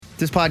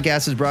This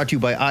podcast is brought to you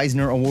by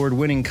Eisner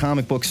Award-winning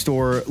comic book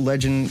store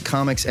Legend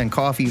Comics and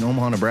Coffee in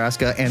Omaha,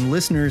 Nebraska, and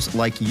listeners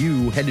like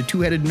you. Head to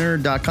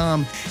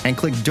twoheadednerd.com and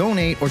click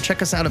donate or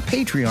check us out at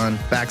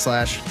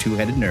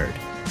Patreon/twoheadednerd.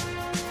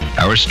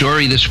 Our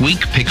story this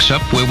week picks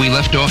up where we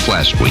left off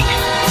last week.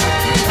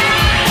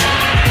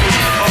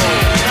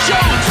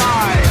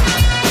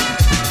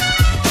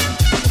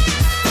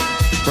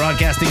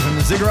 Broadcasting from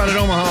the Ziggurat at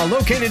Omaha,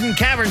 located in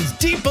caverns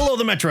deep below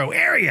the metro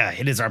area,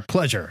 it is our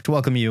pleasure to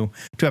welcome you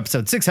to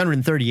episode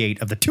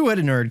 638 of the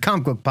Two-Headed Nerd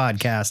Comic Book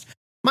Podcast.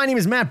 My name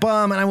is Matt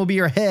Baum, and I will be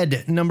your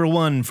head number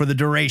one for the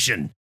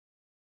duration.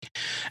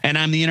 And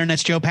I'm the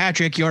Internet's Joe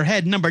Patrick, your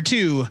head number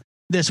two.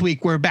 This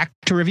week, we're back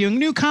to reviewing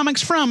new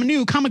comics from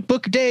New Comic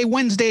Book Day,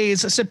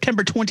 Wednesdays,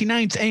 September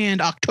 29th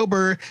and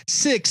October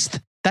 6th.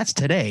 That's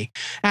today.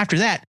 After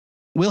that,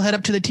 we'll head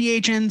up to the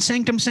THN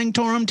Sanctum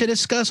Sanctorum to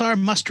discuss our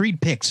must-read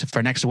picks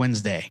for next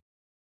Wednesday.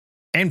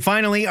 And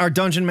finally, our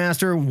Dungeon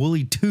Master,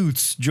 Wooly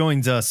Toots,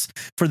 joins us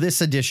for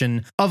this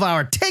edition of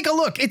our Take a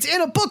Look, It's in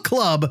a Book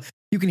Club.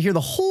 You can hear the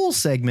whole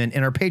segment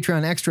in our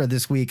Patreon Extra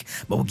this week,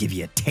 but we'll give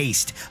you a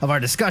taste of our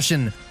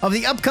discussion of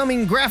the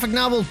upcoming graphic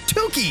novel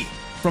Tukey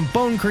from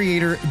Bone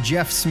creator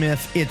Jeff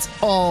Smith. It's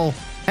all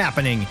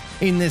happening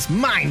in this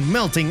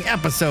mind-melting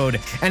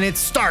episode, and it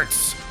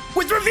starts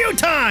with review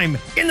time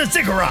in the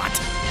Ziggurat.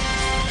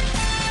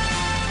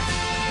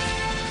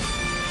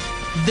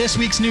 This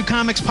week's new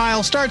comics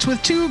pile starts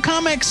with 2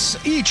 comics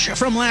each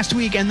from last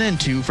week and then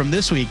 2 from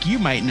this week. You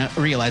might not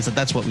realize that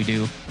that's what we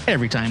do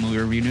every time we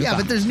review new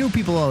comics. But there's new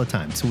people all the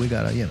time, so we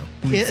gotta,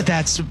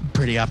 that's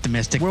pretty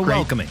optimistic. We're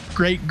welcoming.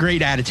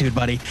 Great attitude,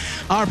 buddy.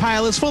 Our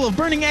pile is full of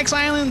Burning X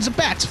Islands,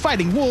 bats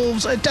fighting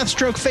wolves, a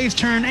Deathstroke face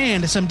turn,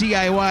 and some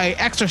DIY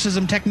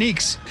exorcism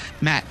techniques.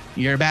 Matt,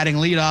 you're batting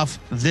leadoff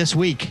this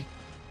week.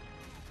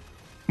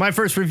 My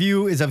first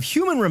review is of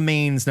Human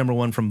Remains, number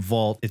 1 from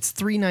Vault. It's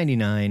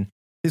 $3.99.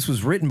 This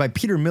was written by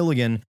Peter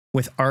Milligan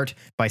with art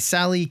by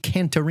Sally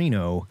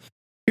Cantarino.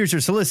 Here's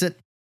your solicit.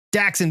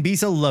 Dax and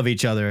Bisa love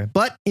each other,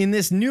 but in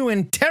this new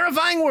and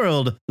terrifying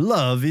world,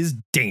 love is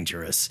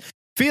dangerous.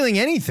 Feeling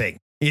anything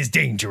is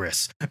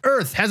dangerous.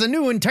 Earth has a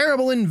new and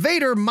terrible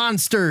invader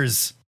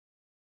monsters.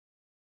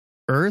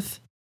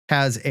 Earth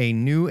has a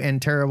new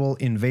and terrible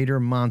invader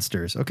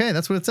monsters. Okay,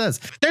 that's what it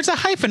says. There's a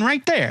hyphen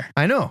right there.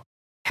 I know.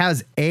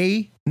 Has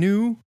a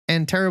new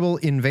and terrible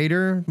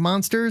invader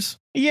monsters?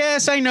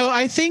 Yes, I know.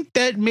 I think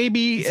that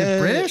maybe... Is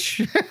it British?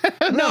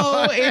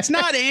 No, it's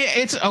not.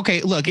 It's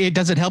okay. Look,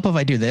 does it help if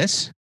I do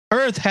this?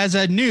 Earth has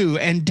a new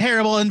and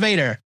terrible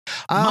invader.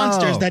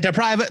 Monsters that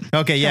deprive it.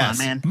 Okay, yes.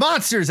 Come on, man.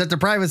 Monsters that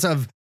deprive us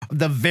of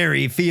the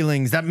very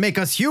feelings that make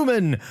us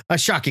human. A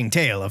shocking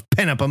tale of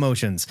pent-up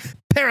emotions,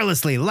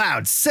 perilously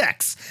loud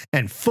sex,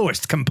 and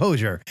forced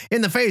composure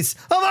in the face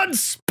of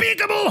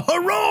unspeakable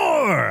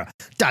horror. ...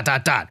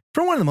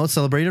 From one of the most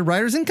celebrated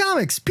writers in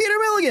comics, Peter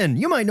Milligan.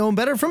 You might know him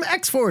better from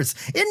X-Force,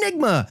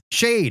 Enigma,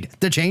 Shade,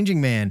 The Changing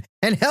Man,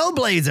 and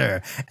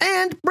Hellblazer.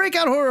 And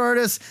breakout horror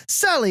artist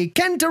Sally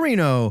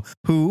Cantarino,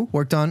 who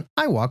worked on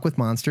I Walk with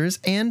Monsters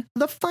and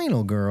The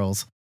Final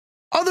Girls.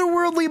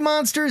 Otherworldly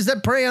monsters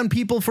that prey on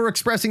people for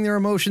expressing their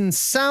emotions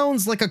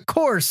sounds like a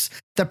course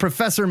that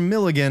Professor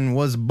Milligan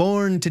was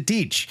born to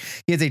teach.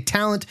 He has a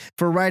talent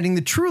for writing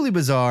the truly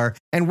bizarre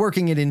and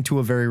working it into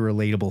a very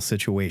relatable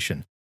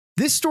situation.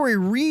 This story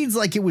reads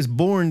like it was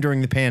born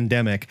during the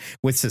pandemic,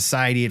 with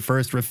society at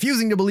first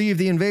refusing to believe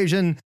the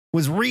invasion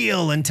was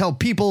real until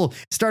people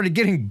started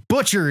getting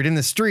butchered in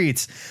the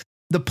streets.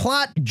 The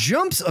plot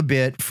jumps a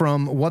bit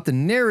from what the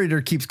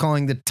narrator keeps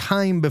calling the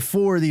time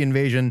before the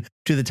invasion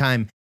to the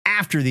time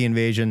after the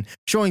invasion,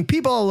 showing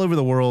people all over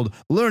the world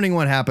learning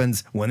what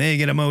happens when they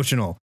get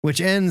emotional,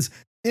 which ends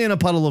in a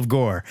puddle of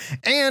gore,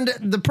 and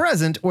the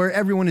present where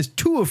everyone is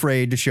too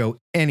afraid to show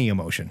any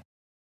emotion.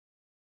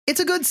 It's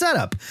a good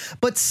setup,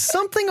 but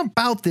something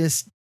about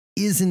this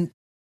isn't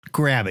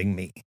grabbing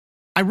me.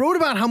 I wrote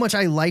about how much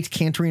I liked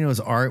Cantarino's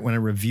art when I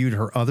reviewed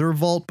her other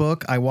Vault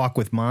book, I Walk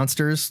with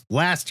Monsters,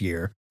 last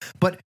year,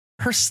 but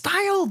her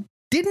style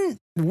didn't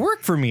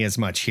work for me as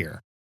much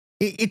here.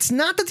 It's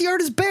not that the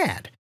art is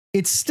bad.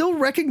 It's still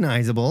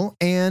recognizable,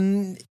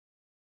 and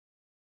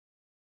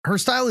her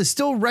style is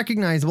still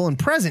recognizable and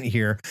present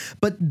here,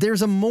 but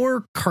there's a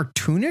more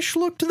cartoonish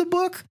look to the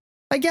book,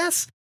 I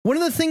guess. One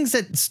of the things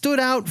that stood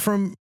out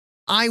from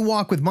I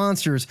Walk with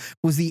Monsters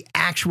was the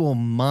actual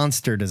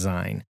monster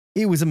design.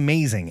 It was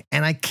amazing,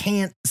 and I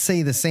can't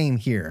say the same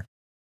here.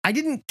 I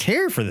didn't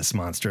care for this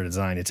monster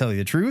design, to tell you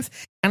the truth,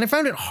 and I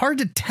found it hard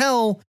to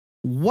tell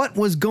what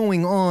was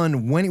going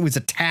on when it was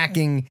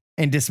attacking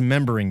and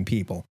dismembering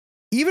people.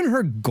 Even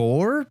her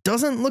gore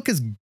doesn't look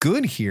as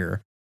good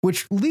here,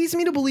 which leads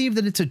me to believe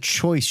that it's a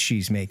choice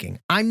she's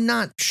making. I'm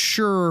not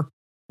sure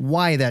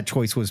why that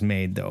choice was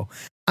made, though.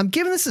 I'm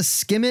giving this a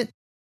skim it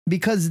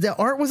because the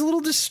art was a little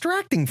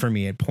distracting for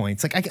me at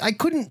points. Like I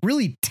couldn't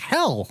really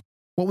tell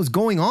what was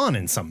going on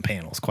in some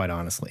panels, quite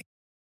honestly.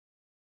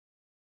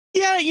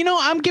 Yeah,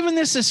 I'm giving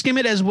this a skim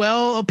it as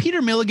well. Peter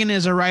Milligan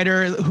is a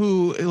writer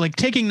who, like,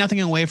 taking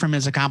nothing away from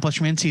his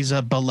accomplishments, he's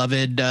a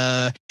beloved,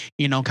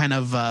 kind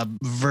of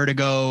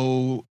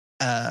Vertigo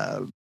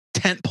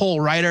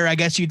tentpole writer, I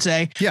guess you'd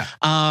say. Yeah.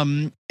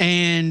 And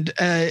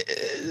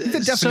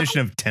The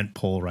definition of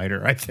tentpole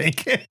writer, I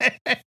think.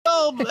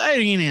 well,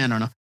 I don't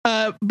know.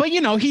 But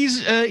you know,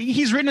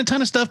 he's written a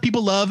ton of stuff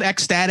people love: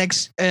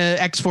 X-Statix,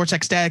 X-Force,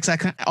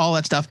 X-Statix, all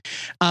that stuff.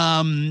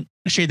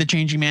 Shade the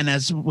Changing Man,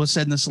 as was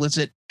said in the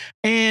solicit.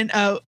 And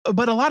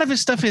but a lot of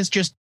his stuff is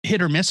just hit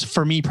or miss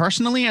for me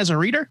personally as a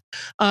reader.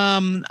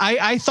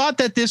 I thought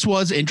that this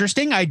was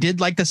interesting. I did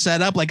like the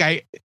setup.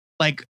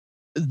 Like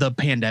the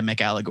pandemic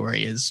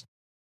allegory is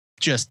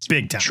just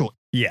big time. Short.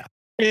 Yeah.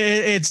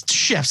 It's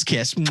chef's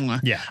kiss.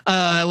 Mwah. Yeah.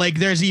 Like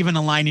there's even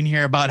a line in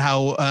here about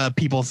how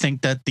people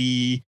think that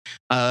the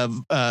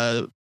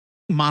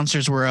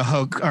monsters were a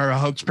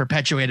hoax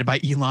perpetuated by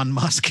Elon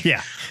Musk.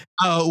 Yeah.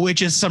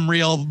 Which is some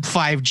real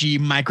 5G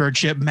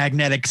microchip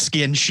magnetic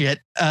skin shit.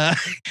 Yeah.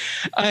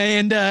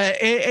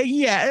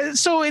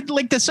 So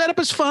like the setup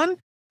is fun.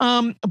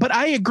 But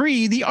I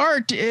agree, the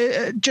art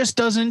just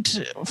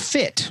doesn't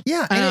fit.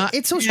 Yeah, and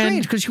it's so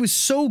strange because she was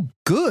so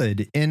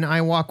good in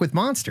I Walk with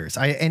Monsters.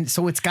 And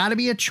so it's got to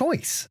be a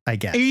choice, I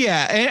guess.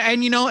 Yeah,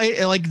 and you know,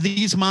 like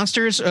these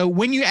monsters,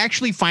 when you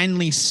actually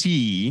finally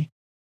see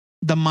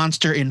the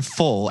monster in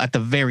full at the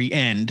very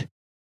end,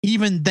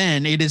 even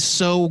then it is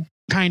so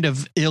kind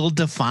of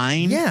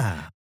ill-defined.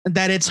 Yeah.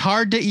 That it's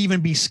hard to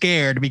even be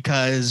scared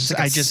because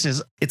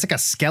it's like a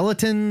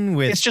skeleton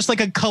with. It's just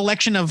like a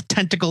collection of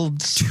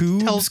tentacles,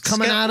 tubes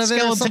coming out of it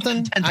or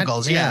something.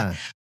 Tentacles, yeah.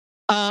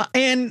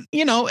 And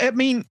you know, I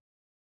mean,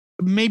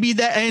 maybe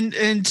that,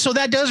 and so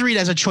that does read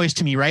as a choice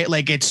to me, right?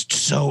 Like it's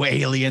so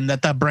alien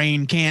that the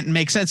brain can't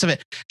make sense of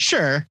it.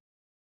 Sure,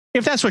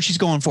 if that's what she's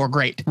going for,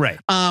 great. Right.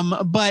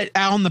 But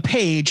on the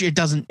page, it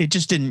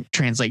just didn't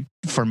translate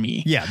for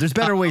me. Yeah, there's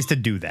better ways to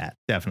do that,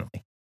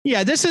 definitely.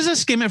 Yeah, this is a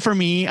skim it for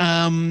me.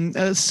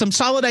 Some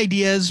solid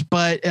ideas,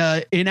 but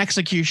in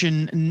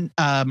execution,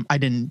 I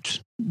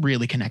didn't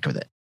really connect with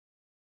it.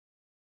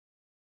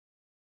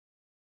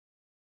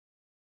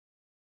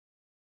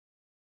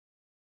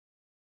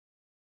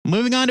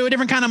 Moving on to a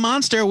different kind of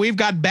monster, we've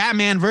got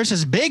Batman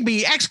versus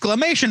Bigby!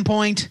 Exclamation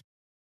point!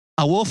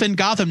 A Wolf in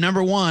Gotham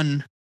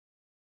 #1.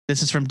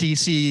 This is from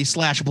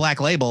DC/Black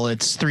Label.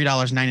 It's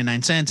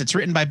 $3.99. It's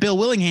written by Bill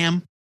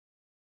Willingham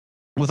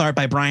with art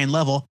by Brian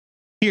Level.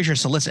 Here's your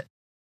solicit.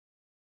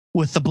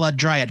 With the blood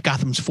dry at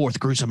Gotham's fourth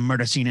gruesome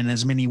murder scene in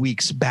as many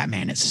weeks,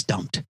 Batman is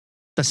stumped.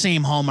 The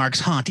same hallmarks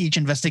haunt each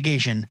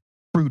investigation.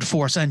 Brute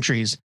force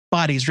entries,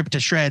 bodies ripped to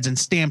shreds and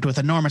stamped with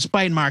enormous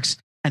bite marks,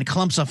 and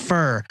clumps of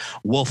fur,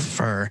 wolf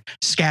fur,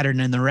 scattered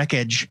in the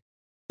wreckage.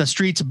 The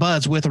streets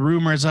buzz with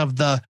rumors of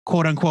the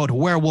quote-unquote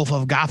werewolf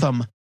of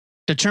Gotham.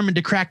 Determined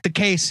to crack the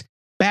case,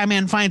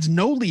 Batman finds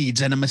no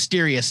leads and a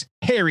mysterious,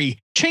 hairy,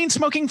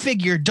 chain-smoking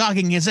figure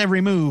dogging his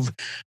every move.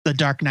 The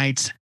Dark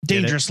Knight's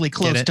dangerously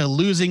close to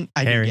losing.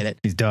 I didn't get it.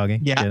 He's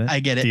dogging. Yeah, I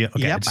get it.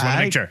 Okay, Yep, just want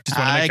to make sure.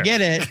 I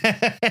get it.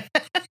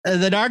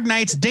 The Dark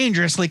Knight's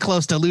dangerously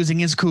close to losing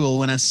his cool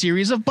when a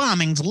series of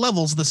bombings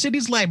levels the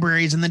city's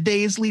libraries in the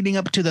days leading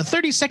up to the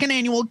 32nd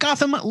annual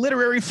Gotham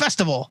Literary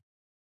Festival.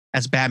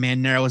 As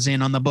Batman narrows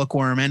in on the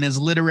bookworm and his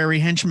literary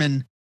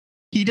henchmen,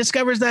 he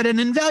discovers that an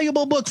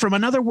invaluable book from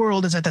another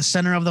world is at the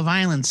center of the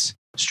violence.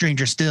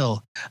 Stranger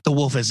still, the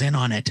wolf is in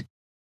on it.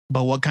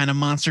 But what kind of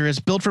monster is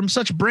built from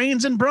such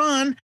brains and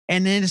brawn?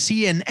 And is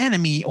he an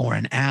enemy or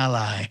an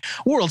ally?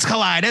 Worlds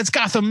collide as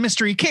Gotham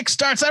Mystery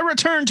kickstarts a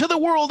return to the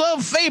world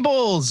of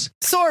fables.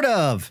 Sort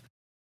of.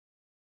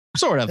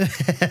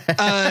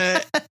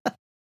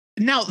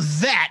 Now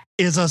that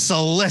is a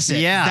solicit.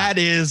 Yeah. That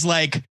is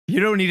like...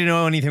 You don't need to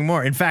know anything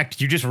more. In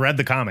fact, you just read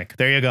the comic.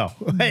 There you go.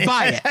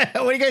 Buy it.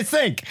 What do you guys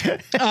think?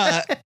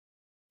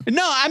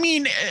 No, I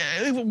mean,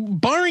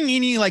 barring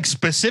any like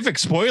specific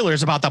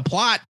spoilers about the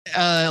plot,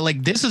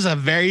 like this is a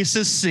very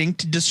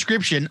succinct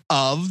description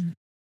of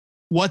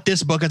what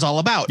this book is all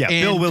about. Yeah,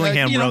 and, Bill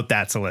Willingham wrote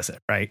that solicit,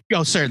 right?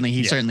 Oh, certainly.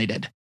 He certainly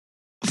did.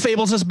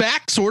 Fables is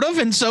back, sort of,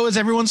 and so is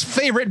everyone's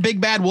favorite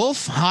big bad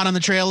wolf, hot on the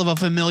trail of a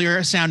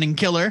familiar sounding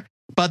killer.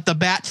 But the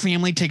Bat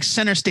family takes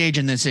center stage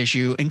in this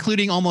issue,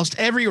 including almost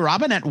every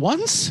Robin at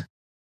once.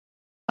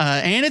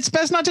 And it's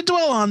best not to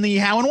dwell on the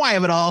how and why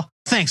of it all.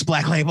 Thanks,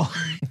 Black Label.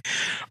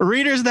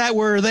 Readers that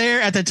were there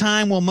at the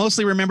time will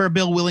mostly remember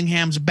Bill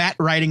Willingham's Bat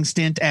writing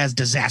stint as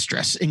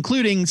disastrous,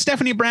 including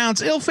Stephanie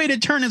Brown's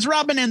ill-fated turn as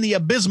Robin and the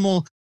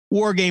abysmal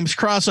War Games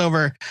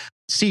crossover.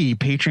 See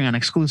Patreon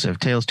exclusive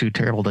Tales Too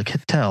Terrible to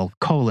Tell,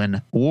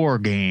 War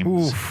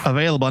Games. Oof.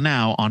 Available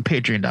now on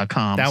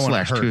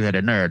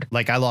patreon.com/two-headed nerd.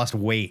 Like I lost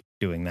weight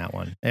doing that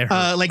one.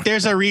 Like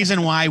there's a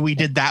reason why we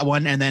did that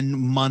one and then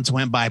months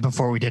went by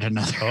before we did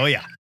another. Oh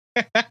yeah.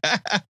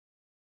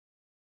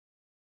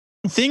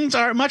 Things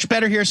are much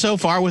better here so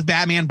far, with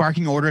Batman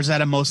barking orders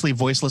at a mostly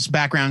voiceless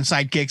background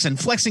sidekicks and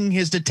flexing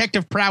his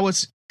detective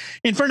prowess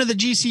in front of the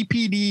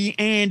GCPD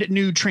and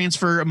new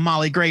transfer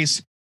Molly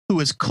Grace, who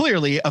is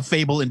clearly a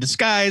fable in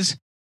disguise.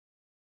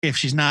 If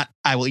she's not,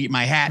 I will eat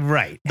my hat.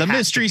 Right. The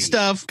mystery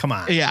stuff. Come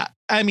on. Yeah.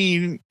 I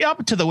mean,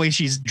 up to the way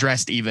she's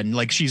dressed, even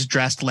like she's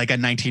dressed like a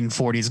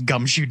 1940s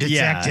gumshoe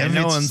detective. Yeah, and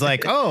no one's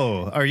like,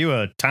 "Oh, are you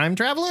a time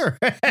traveler?"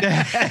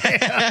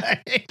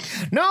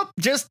 Nope,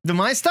 just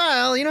my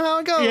style. You know how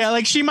it goes. Yeah,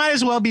 like she might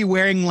as well be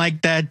wearing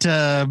like that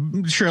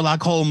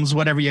Sherlock Holmes,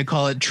 whatever you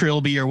call it,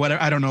 trilby or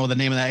whatever. I don't know the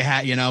name of that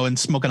hat, and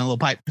smoking a little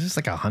pipe. Just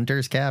like a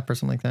hunter's cap or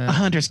something like that. A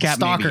hunter's cap,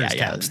 stalker's maybe.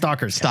 cap.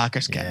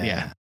 Stalker's cap.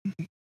 Yeah.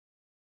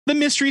 The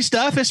mystery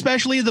stuff,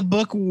 especially the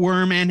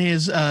bookworm and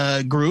his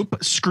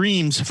group,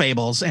 screams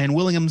fables, and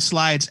Willingham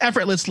slides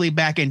effortlessly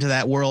back into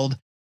that world.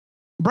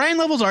 Brian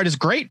Level's art is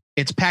great.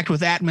 It's packed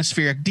with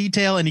atmospheric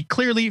detail, and he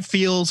clearly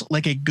feels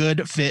like a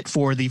good fit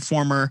for the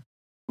former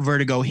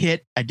Vertigo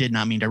hit. I did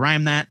not mean to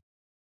rhyme that.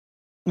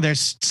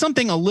 There's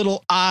something a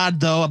little odd,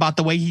 though, about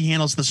the way he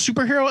handles the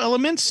superhero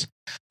elements,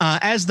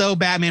 as though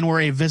Batman were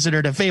a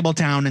visitor to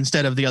Fabletown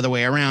instead of the other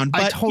way around.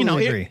 But, I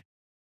totally agree.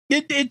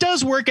 It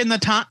does work in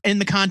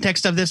the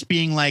context of this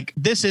being like,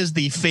 this is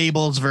the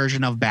Fables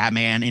version of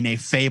Batman in a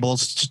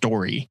Fables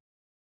story.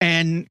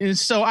 And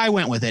so I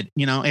went with it.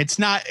 It's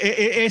not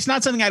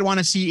something I'd want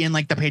to see in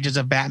like the pages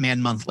of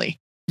Batman Monthly.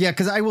 Yeah,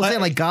 because I will say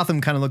like Gotham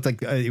kind of looked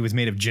like it was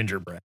made of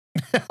gingerbread.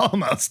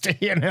 Almost, I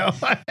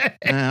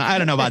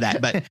don't know about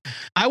that, but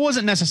I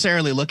wasn't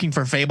necessarily looking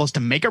for Fables to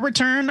make a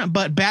return,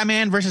 but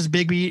Batman versus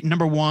Bigby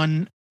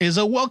 #1 is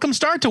a welcome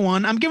start to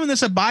one. I'm giving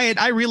this a buy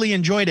it. I really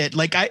enjoyed it.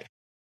 Like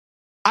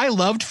I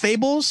loved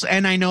Fables,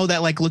 and I know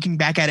that like looking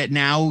back at it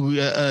now,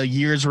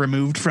 years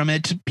removed from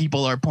it,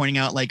 people are pointing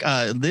out like,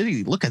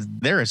 look at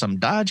there is some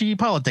dodgy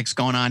politics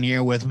going on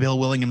here with Bill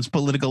Willingham's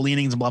political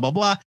leanings, blah blah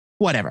blah.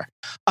 Whatever.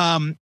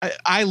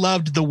 I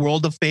loved the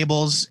world of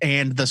Fables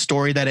and the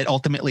story that it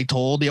ultimately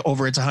told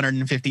over its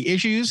 150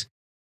 issues,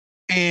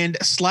 and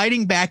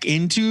sliding back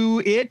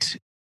into it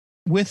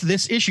with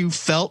this issue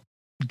felt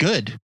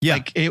good. Yeah,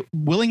 like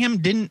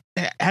Willingham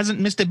hasn't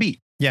missed a beat.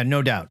 Yeah,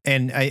 no doubt.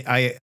 And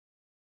I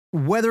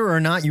whether or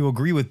not you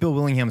agree with Bill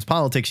Willingham's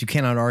politics, you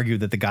cannot argue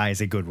that the guy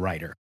is a good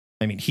writer.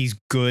 I mean, he's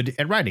good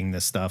at writing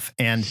this stuff,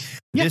 and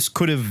this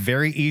could have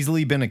very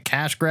easily been a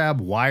cash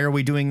grab. Why are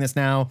we doing this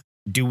now?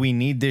 Do we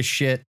need this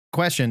shit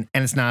question?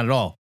 And it's not at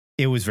all.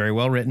 It was very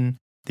well written.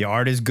 The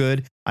art is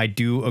good. I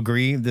do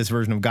agree. This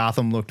version of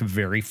Gotham looked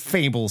very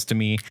Fables to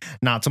me,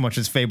 not so much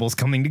as Fables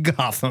coming to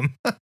Gotham,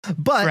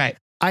 but right.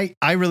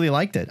 I really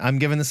liked it. I'm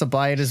giving this a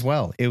buy it as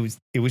well. It was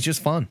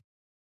just fun.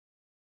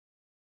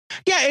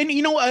 Yeah,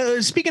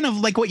 and speaking of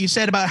like what you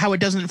said about how it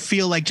doesn't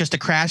feel like just a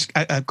crash,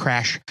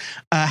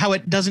 how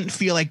it doesn't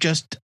feel like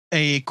just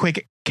a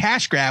quick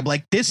cash grab.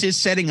 Like this is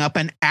setting up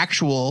an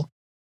actual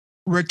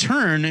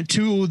return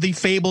to the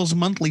Fables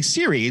monthly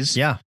series.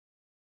 Yeah.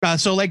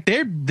 So like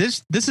they're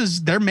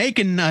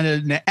making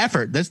an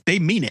effort. They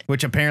mean it.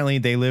 Which apparently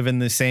they live in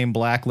the same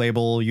Black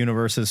Label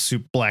universe as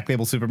Black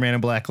Label Superman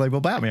and Black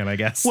Label Batman, I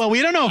guess. Well,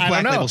 we don't know if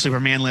Black Label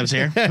Superman lives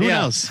here. Who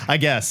knows? I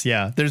guess.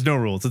 Yeah. There's no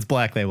rules. It's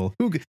Black Label.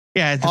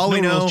 All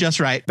we know, just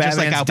right. Batman's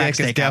just like Outback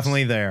dick is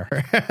definitely there.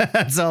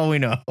 That's all we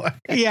know.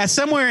 Yeah.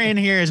 Somewhere in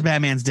here is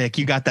Batman's dick.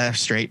 You got that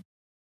straight.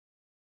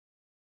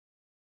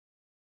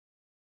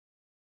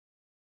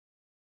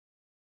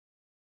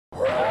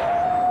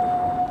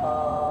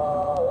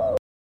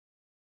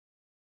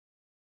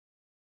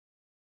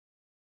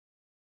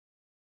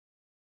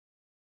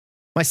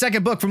 My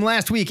second book from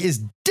last week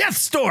is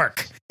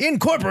Deathstroke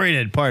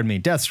Incorporated.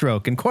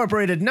 Deathstroke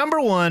Incorporated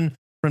 #1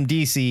 from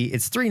DC.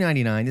 It's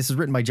 $3.99. This is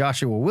written by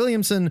Joshua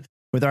Williamson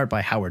with art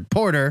by Howard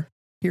Porter.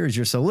 Here is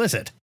your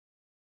solicit.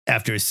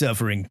 After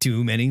suffering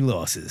too many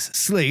losses,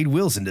 Slade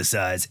Wilson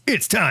decides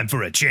it's time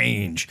for a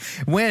change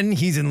when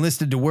he's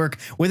enlisted to work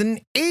with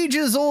an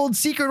ages-old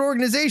secret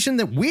organization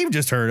that we've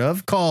just heard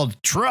of called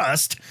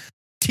Trust.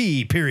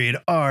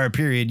 T.R.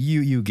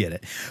 You get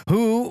it.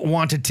 Who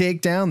want to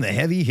take down the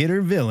heavy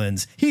hitter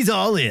villains. He's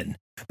all in.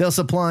 They'll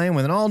supply him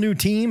with an all new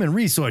team and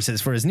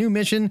resources for his new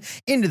mission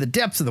into the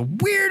depths of the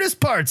weirdest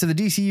parts of the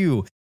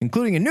DCU,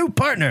 including a new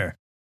partner,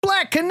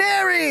 Black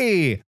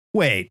Canary.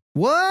 Wait,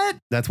 what?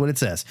 That's what it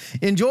says.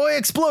 Enjoy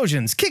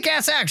explosions,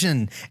 kick-ass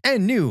action,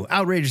 and new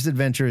outrageous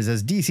adventures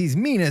as DC's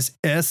meanest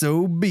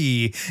SOB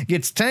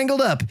gets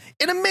tangled up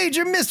in a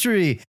major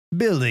mystery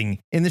building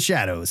in the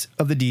shadows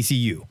of the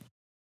DCU.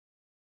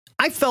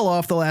 I fell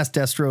off the last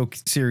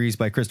Deathstroke series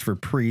by Christopher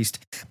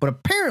Priest, but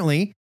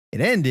apparently it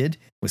ended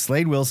with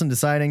Slade Wilson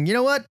deciding, you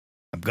know what?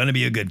 I'm going to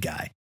be a good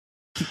guy.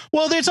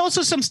 Well, there's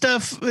also some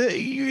stuff,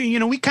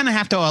 we kind of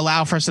have to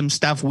allow for some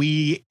stuff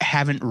we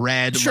haven't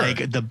read, Sure.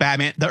 like the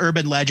Batman, the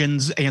Urban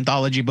Legends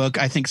anthology book,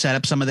 I think set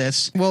up some of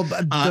this. Well,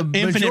 the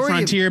Infinite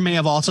Frontier may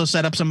have also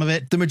set up some of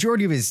it. The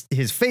majority of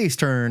his face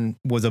turn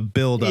was a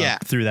build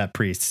up through that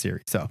Priest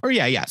series. So,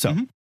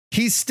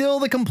 he's still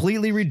the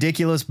completely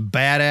ridiculous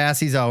badass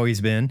he's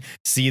always been.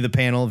 See the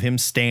panel of him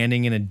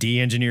standing in a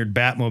de-engineered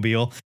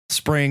Batmobile,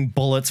 spraying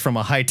bullets from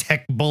a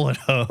high-tech bullet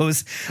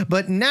hose.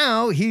 But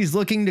now he's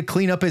looking to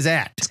clean up his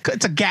act.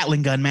 It's a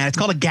Gatling gun, man. It's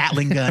called a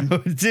Gatling gun.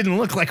 It didn't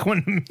look like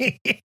one to me.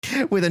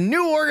 With a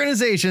new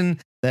organization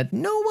that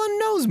no one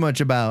knows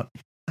much about.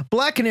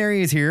 Black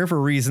Canary is here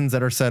for reasons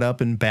that are set up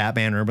in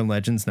Batman Urban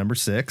Legends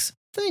 #6.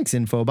 Thanks,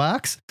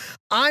 Infobox.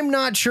 I'm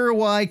not sure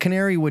why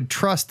Canary would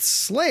trust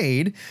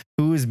Slade,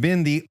 who has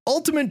been the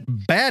ultimate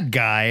bad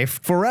guy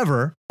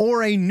forever,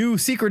 or a new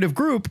secretive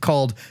group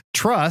called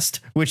TRUST,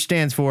 which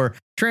stands for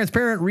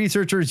Transparent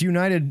Researchers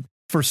United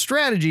for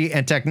Strategy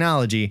and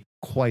Technology.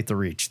 Quite the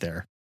reach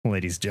there,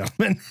 ladies and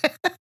gentlemen.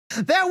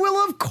 That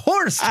will, of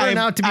course, turn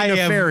out to be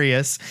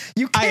nefarious.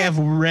 I have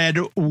read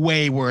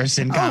way worse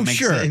in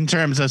comics in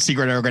terms of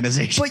secret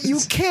organizations. But you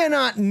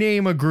cannot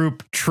name a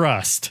group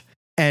TRUST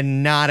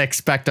and not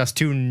expect us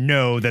to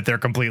know that they're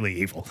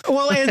completely evil.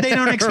 Well, and they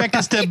don't expect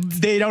us to.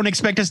 They don't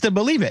expect us to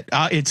believe it.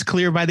 It's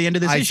clear by the end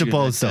of this issue.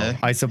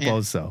 I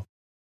suppose so.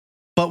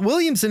 But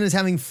Williamson is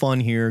having fun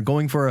here,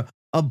 going for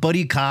a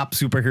buddy cop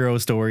superhero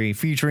story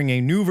featuring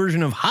a new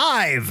version of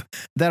Hive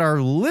that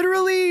are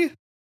literally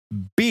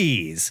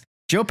bees.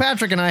 Joe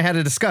Patrick and I had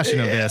a discussion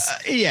of this.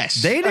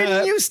 Yes. They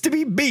didn't used to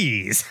be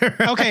bees.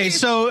 Right? Okay.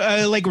 So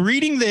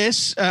reading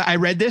this, I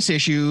read this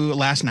issue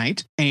last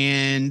night,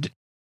 and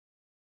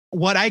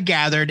what I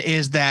gathered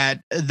is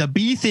that the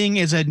bee thing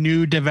is a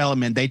new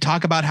development. They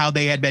talk about how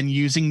they had been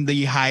using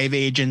the Hive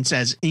agents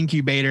as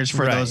incubators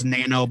for those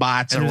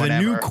nanobots or whatever.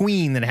 There's a new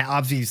queen that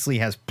obviously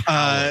has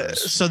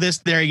powers.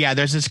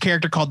 There's this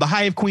character called the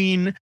Hive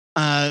Queen,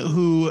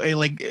 who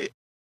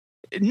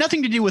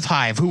nothing to do with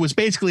Hive, who was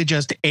basically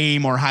just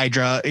AIM or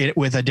Hydra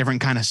with a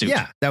different kind of suit.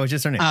 Yeah, that was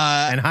just her name.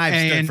 And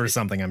Hive stood for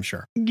something, I'm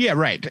sure. Yeah,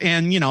 right.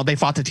 And, they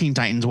fought the Teen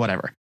Titans,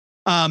 whatever.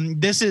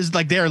 This is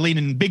they're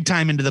leaning big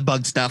time into the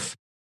bug stuff,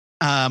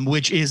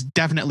 which is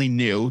definitely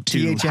new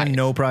to THN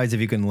no prize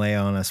if you can lay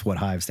on us what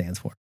Hive stands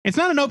for. It's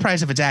not a no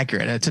prize if it's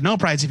accurate. It's a no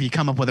prize if you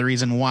come up with a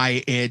reason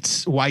why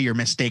your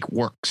mistake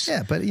works.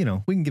 Yeah, but, we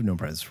can give no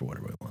prizes for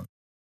whatever we want.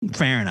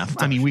 Fair enough.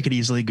 I mean, we could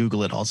easily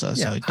Google it also.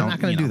 Yeah, so I'm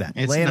not going to do that.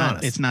 Lay it on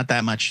us. It's not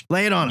that much.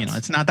 Lay it on us.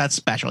 It's not that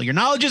special. Your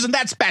knowledge isn't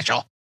that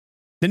special.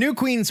 The new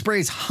queen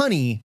sprays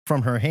honey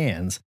from her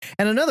hands,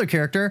 and another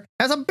character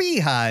has a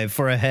beehive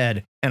for a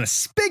head and a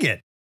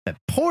spigot that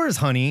pours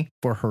honey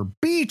for her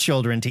bee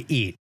children to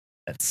eat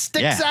that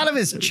sticks out of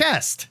his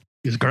chest.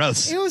 It was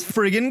gross. It was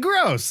friggin'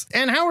 gross.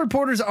 And Howard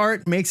Porter's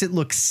art makes it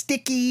look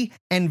sticky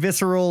and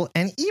visceral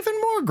and even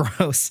more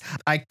gross.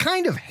 I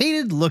kind of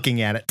hated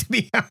looking at it, to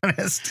be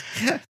honest.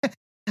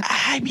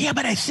 Yeah,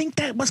 but I think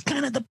that was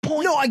kind of the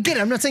point. No, I get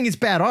it. I'm not saying it's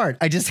bad art.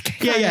 I just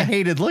kind of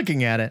hated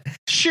looking at it.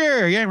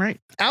 Sure. Yeah, right.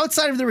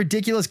 Outside of the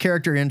ridiculous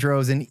character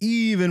intros and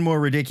even more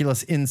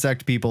ridiculous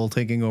insect people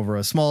taking over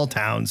a small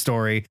town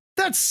story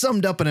that's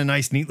summed up in a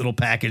nice, neat little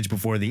package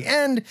before the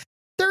end,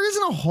 there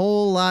isn't a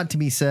whole lot to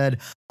be said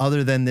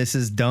other than this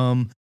is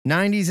dumb,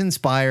 90s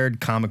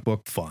inspired comic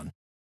book fun.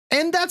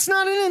 And that's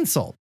not an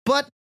insult,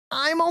 but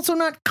I'm also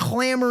not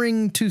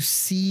clamoring to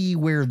see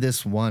where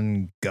this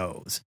one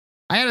goes.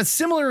 I had a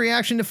similar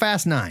reaction to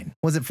Fast 9.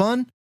 Was it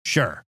fun?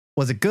 Sure.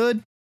 Was it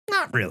good?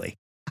 Not really.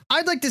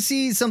 I'd like to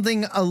see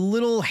something a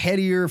little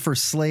headier for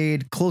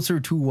Slade, closer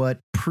to what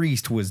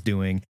Priest was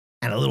doing,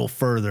 and a little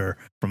further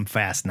from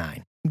Fast 9.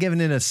 I'm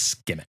giving it a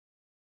skim it.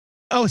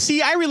 Oh,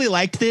 see, I really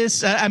liked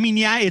this.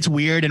 It's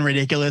weird and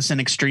ridiculous and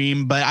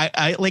extreme, but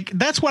I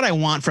that's what I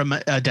want from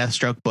a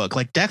Deathstroke book.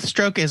 Like,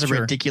 Deathstroke is a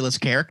ridiculous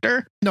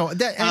character. No,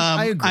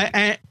 I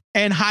agree.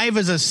 And Hive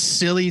is a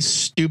silly,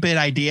 stupid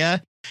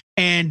idea.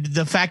 And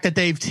the fact that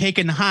they've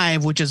taken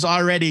Hive, which is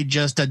already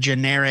just a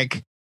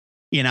generic,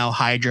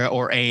 Hydra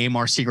or AIM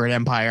or Secret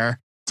Empire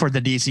for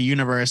the DC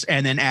universe,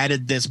 and then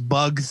added this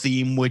bug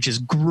theme, which is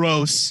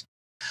gross.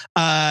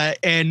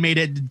 And made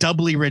it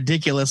doubly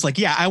ridiculous. Like,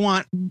 yeah, I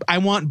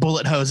want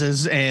bullet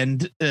hoses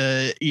and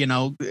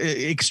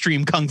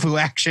extreme kung fu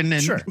action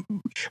and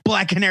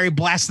Black Canary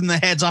blasting the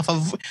heads off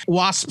of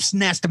Wasp's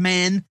Nest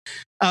men.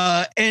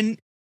 And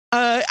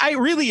I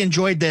really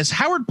enjoyed this.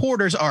 Howard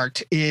Porter's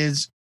art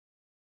is,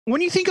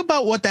 when you think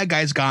about what that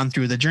guy's gone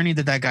through, the journey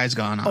that guy's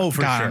gone on. Oh,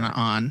 for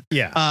sure.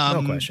 Yeah,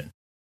 no question.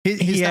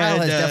 His style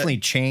has definitely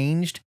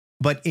changed.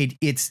 But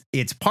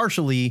it's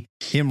partially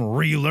him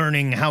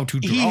relearning how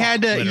to draw. He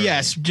had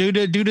to,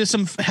 due to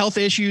some health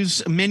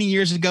issues many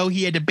years ago,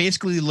 he had to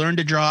basically learn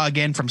to draw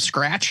again from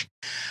scratch.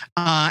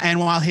 And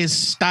while his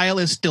style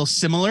is still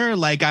similar,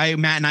 like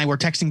Matt and I were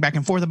texting back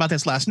and forth about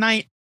this last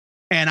night,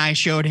 and I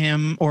showed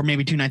him, or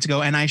maybe 2 nights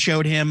ago, and I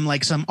showed him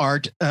like some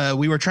art.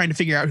 We were trying to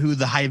figure out who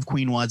the Hive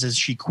Queen was. Is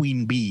she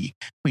Queen Bee?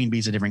 Queen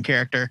Bee's a different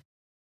character.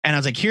 And I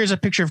was like, here's a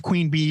picture of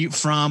Queen Bee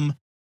from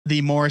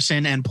the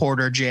Morrison and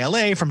Porter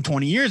JLA from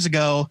 20 years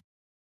ago.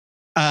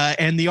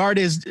 And the art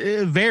is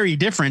very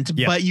different,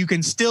 but you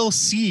can still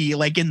see,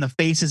 like, in the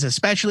faces,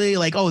 especially,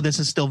 like, oh, this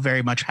is still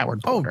very much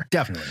Howard Porter. Oh,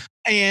 definitely.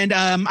 And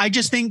I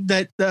just think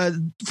that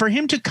for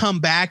him to come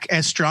back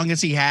as strong as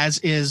he has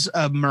is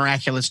a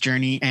miraculous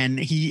journey, and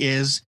he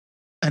is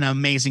an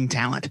amazing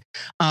talent.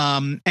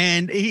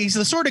 And he's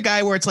the sort of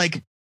guy where it's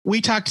like, we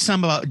talked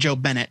some about Joe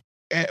Bennett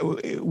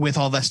with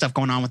all that stuff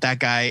going on with that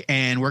guy,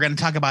 and we're going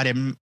to talk about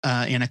him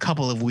in a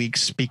couple of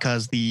weeks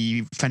because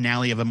the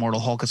finale of Immortal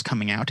Hulk is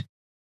coming out.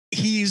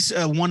 He's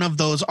one of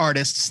those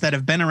artists that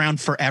have been around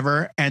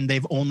forever, and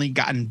they've only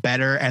gotten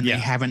better, and they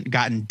haven't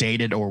gotten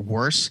dated or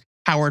worse.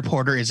 Howard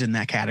Porter is in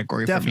that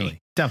category for me.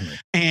 Definitely.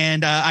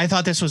 And I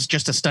thought this was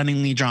just a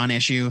stunningly drawn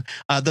issue.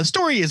 The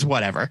story is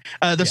whatever.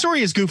 The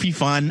story is goofy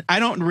fun. I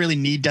don't really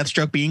need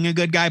Deathstroke being a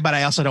good guy, but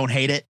I also don't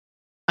hate it.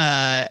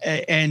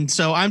 And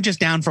so I'm just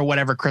down for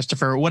whatever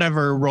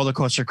roller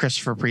coaster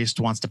Christopher Priest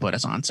wants to put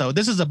us on. So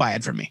this is a buy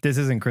it for me. This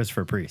isn't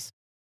Christopher Priest.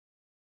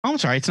 Oh, I'm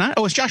sorry. It's not.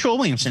 Oh, it's Joshua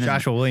Williamson.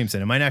 Joshua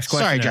Williamson. And my next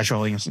question is, Joshua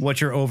Williamson. What's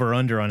your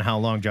over-under on how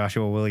long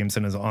Joshua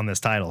Williamson is on this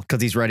title?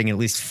 Because he's writing at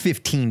least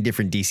 15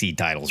 different DC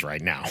titles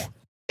right now.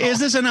 Is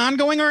this an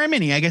ongoing or a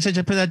mini? I guess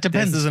that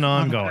depends. This is an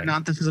ongoing.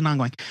 This is an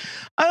ongoing.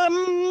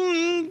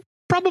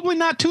 Probably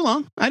not too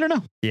long. I don't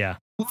know. Yeah.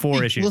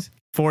 4 issues.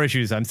 4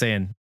 issues. I'm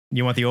saying,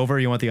 you want the over or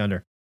you want the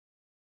under?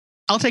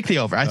 I'll take the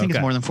over. I think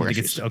it's more than 4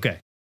 issues. Okay.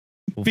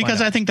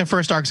 Because I think the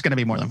first arc is going to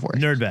be more than 4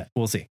 issues. Nerd bet.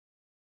 We'll see.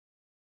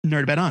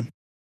 Nerd bet on.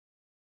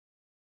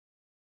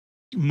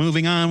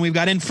 Moving on, we've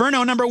got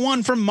Inferno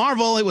 #1 from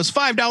Marvel. It was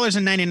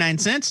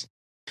 $5.99.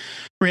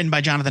 Written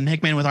by Jonathan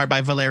Hickman with art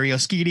by Valerio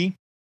Schiti.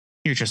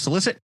 Here's your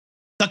solicit.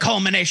 The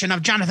culmination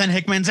of Jonathan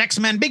Hickman's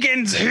X-Men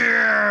begins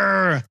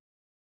here.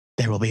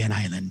 There will be an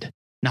island.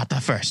 Not the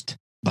first,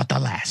 but the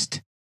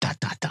last. ...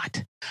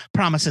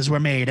 Promises were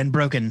made and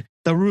broken.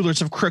 The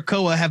rulers of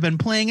Krakoa have been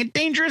playing a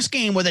dangerous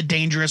game with a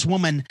dangerous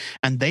woman,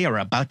 and they are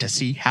about to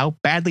see how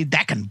badly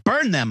that can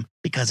burn them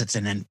because it's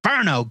an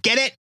inferno. Get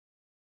it?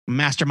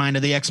 Mastermind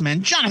of the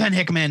X-Men, Jonathan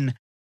Hickman,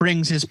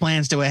 brings his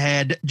plans to a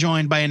head,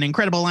 joined by an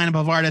incredible lineup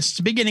of artists,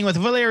 beginning with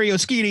Valerio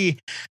Schiti,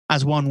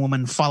 as one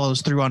woman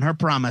follows through on her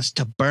promise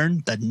to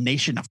burn the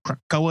nation of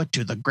Krakoa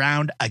to the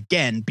ground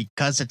again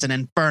because it's an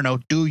inferno.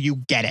 Do you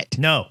get it?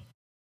 No.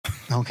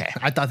 Okay.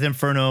 I thought the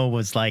Inferno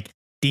was like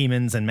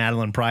demons and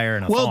Madeline Pryor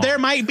and a thong. There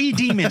might be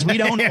demons. We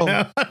don't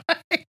know.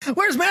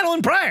 Where's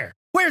Madeline Pryor?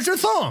 Where's her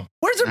thong?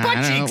 Where's her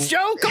butt cheeks,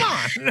 Joe? Come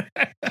on.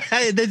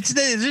 This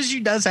issue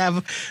does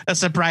have a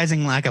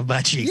surprising lack of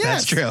butt cheeks. Yes,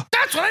 that's true.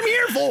 That's what I'm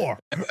here for.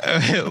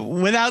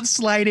 Without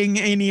slighting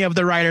any of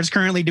the writers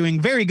currently doing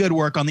very good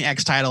work on the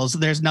X titles,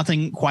 there's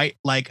nothing quite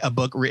like a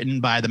book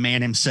written by the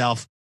man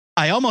himself.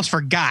 I almost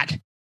forgot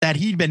that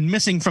he'd been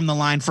missing from the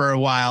line for a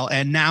while,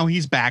 and now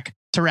he's back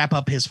to wrap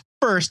up his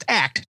first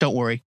act. Don't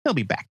worry, he'll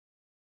be back.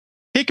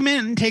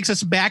 Hickman takes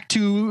us back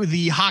to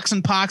the Hawks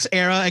and Pox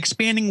era,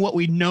 expanding what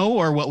we know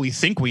or what we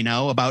think we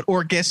know about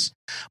Orchis,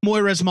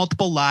 Moira's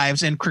multiple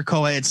lives, and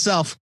Krakoa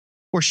itself.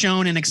 We're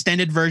shown an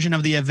extended version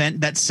of the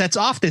event that sets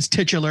off this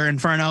titular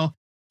inferno,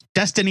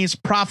 Destiny's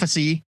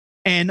prophecy,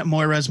 and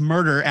Moira's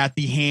murder at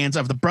the hands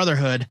of the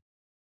Brotherhood.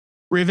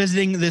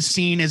 Revisiting this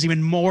scene is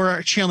even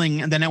more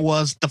chilling than it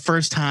was the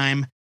first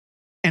time,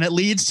 and it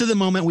leads to the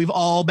moment we've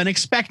all been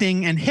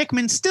expecting, and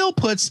Hickman still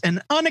puts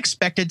an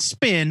unexpected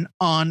spin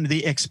on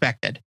the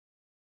expected.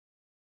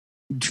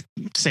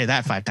 Say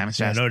that 5 times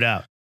fast. Yeah, no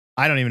doubt.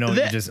 I don't even know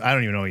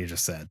what you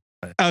just said.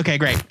 Okay,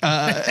 great.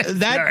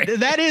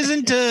 That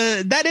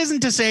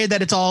isn't to say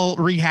that it's all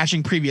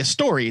rehashing previous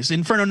stories.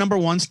 Inferno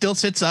 #1 still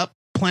sits up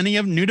plenty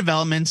of new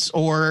developments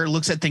or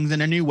looks at things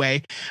in a new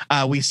way.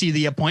 We see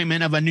the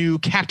appointment of a new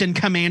Captain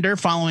Commander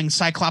following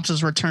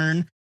Cyclops'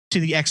 return to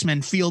the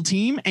X-Men field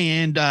team,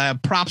 and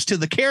props to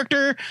the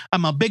character.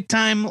 I'm a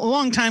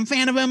long time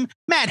fan of him.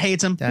 Matt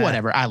hates him.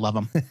 Whatever. I love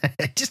him.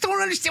 I just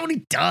don't understand what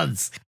he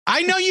does.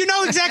 I know you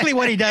know exactly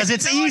what he does.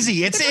 It's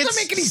easy. It doesn't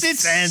make any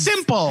sense. It's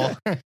simple.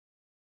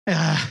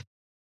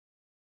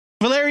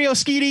 Valerio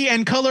Schiti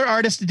and color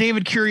artist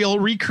David Curiel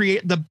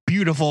recreate the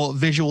beautiful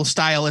visual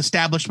style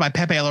established by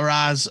Pepe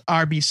Larraz,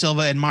 R.B.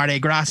 Silva, and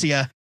Marte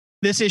Gracia.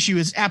 This issue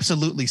is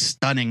absolutely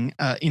stunning.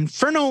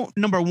 Inferno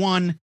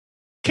 #1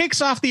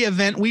 kicks off the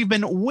event we've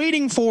been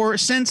waiting for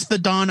since the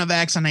dawn of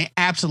X, and I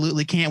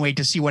absolutely can't wait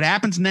to see what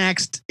happens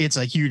next. It's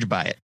a huge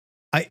buy it.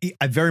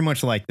 I very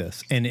much like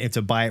this, and it's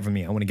a buy it for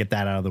me. I want to get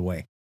that out of the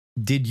way.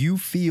 Did you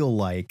feel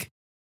like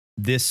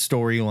this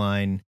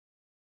storyline,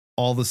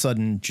 all of a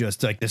sudden,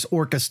 just like this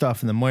Orca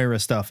stuff and the Moira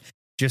stuff,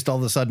 just all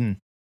of a sudden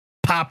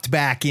popped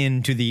back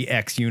into the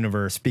X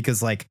universe?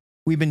 Because like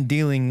we've been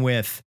dealing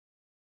with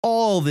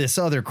all this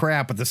other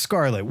crap with the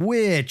Scarlet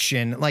Witch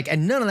and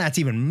none of that's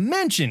even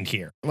mentioned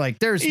here. Like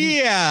there's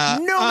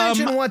no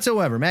mention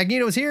whatsoever.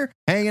 Magneto's here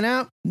hanging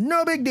out.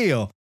 No big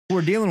deal.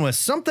 We're dealing with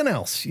something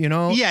else, you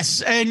know?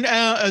 Yes.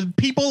 And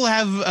people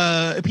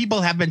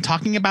have been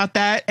talking about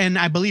that. And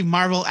I believe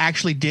Marvel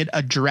actually did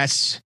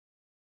address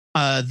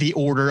the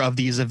order of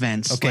these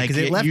events. Okay, because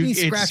it left me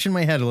scratching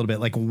my head a little bit.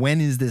 Like,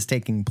 when is this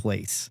taking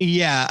place?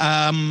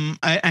 Yeah,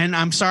 and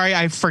I'm sorry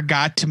I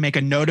forgot to make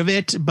a note of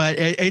it, but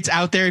it's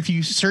out there if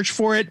you search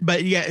for it.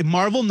 But yeah,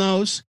 Marvel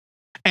knows,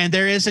 and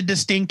there is a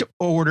distinct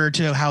order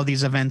to how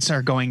these events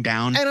are going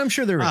down. And I'm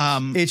sure there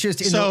is. It's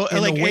just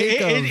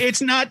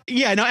it's not.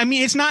 Yeah, no, I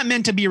mean it's not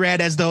meant to be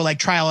read as though like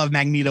Trial of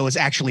Magneto is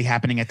actually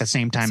happening at the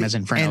same time as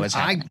Inferno is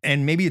happening.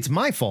 And maybe it's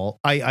my fault.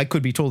 I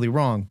could be totally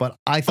wrong, but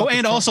I thought. Oh,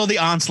 and also the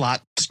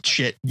Onslaught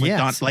shit.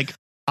 Yes.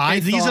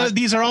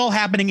 These are all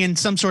happening in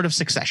some sort of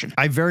succession.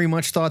 I very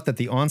much thought that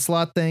the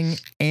Onslaught thing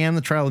and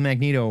the Trial of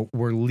Magneto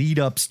were lead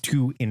ups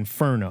to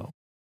Inferno,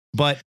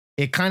 but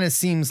it kind of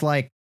seems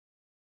like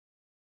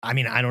I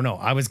mean, I don't know.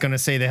 I was going to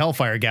say the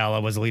Hellfire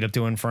Gala was a lead up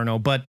to Inferno,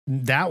 but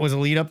that was a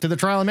lead up to the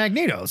trial of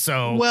Magneto.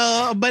 So,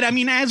 well, but I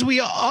mean, as we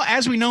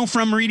know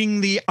from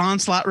reading the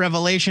Onslaught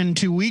Revelation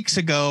 2 weeks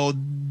ago,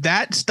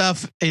 that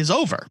stuff is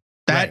over.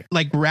 That right.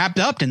 like wrapped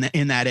up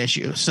in that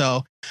issue.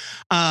 So,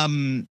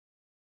 I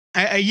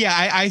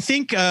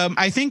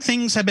think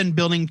things have been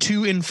building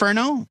to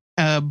Inferno.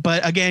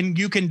 But again,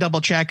 you can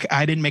double check.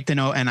 I didn't make the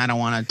note, and I don't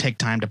want to take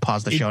time to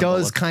pause the show. It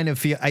does kind of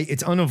feel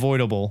it's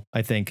unavoidable,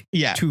 I think,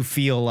 to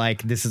feel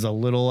like this is a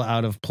little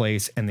out of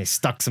place, and they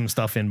stuck some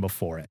stuff in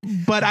before it.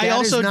 But I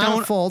also don't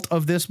don't fault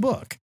of this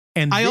book,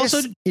 and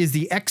this is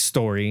the X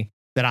story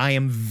that I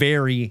am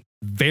very,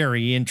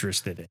 very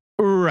interested in.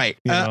 Right.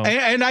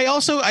 And I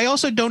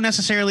also don't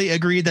necessarily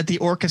agree that the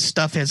Orcus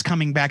stuff is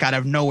coming back out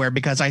of nowhere,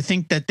 because I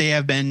think that they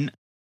have been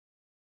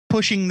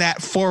pushing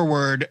that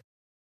forward.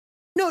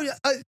 No,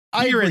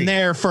 I here agree. and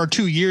there for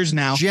 2 years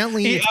now.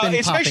 Gently, it's been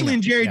especially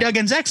in Jerry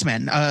Duggan's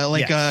X-Men.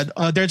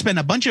 There's been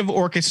a bunch of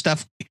Orcus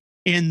stuff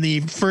in the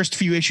first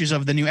few issues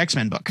of the new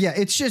X-Men book. Yeah,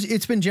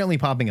 it's been gently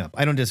popping up.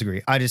 I don't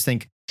disagree. I just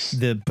think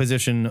the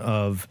position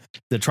of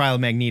the trial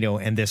of Magneto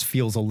and this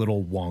feels a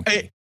little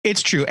wonky.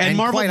 It's true, and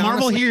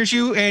Marvel hears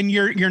you, and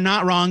you're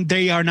not wrong.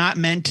 They are not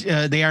meant.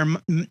 They are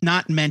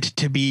not meant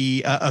to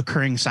be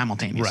occurring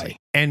simultaneously. Right.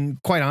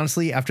 And quite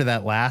honestly, after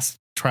that last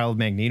Trial of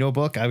Magneto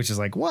book, I was just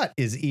like, what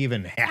is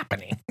even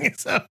happening?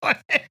 So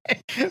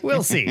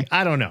we'll see.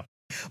 I don't know.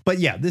 But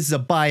yeah, this is a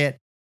buy it.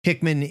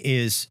 Hickman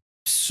is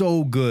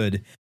so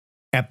good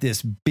at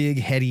this big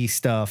heady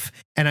stuff.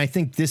 And I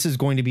think this is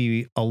going to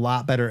be a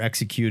lot better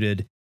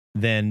executed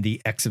than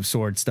the X of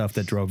Swords stuff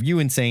that drove you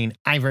insane.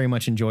 I very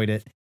much enjoyed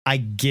it. I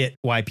get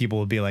why people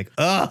would be like,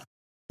 ugh,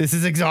 this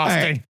is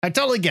exhausting. Right. I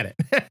totally get it.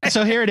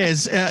 So here it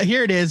is.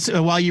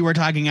 While you were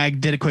talking, I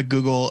did a quick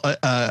Google.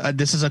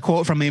 This is a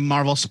quote from a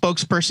Marvel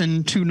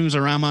spokesperson to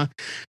Newsarama.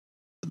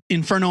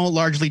 Inferno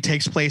largely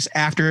takes place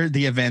after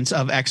the events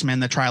of X-Men,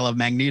 the Trial of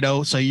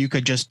Magneto. So you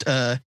could just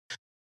assume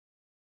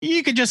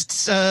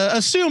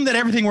that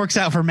everything works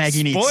out for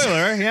Maggie Needs.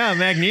 Spoiler, yeah,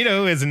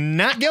 Magneto is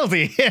not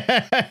guilty.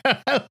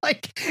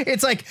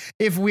 It's like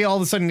if we all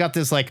of a sudden got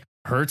this like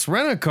Hertz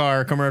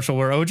Rent-A-Car commercial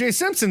where O.J.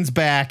 Simpson's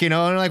back, and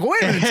like,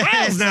 wait a minute, the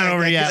trial's not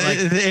over yet. Like,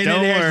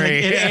 don't worry.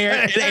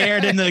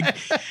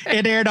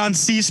 It aired on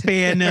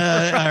C-SPAN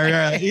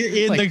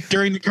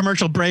during the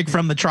commercial break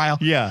from the trial.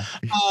 Yeah.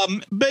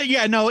 But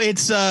yeah, no,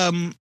 it's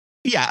I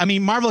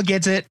mean, Marvel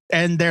gets it,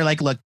 and they're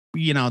like, look,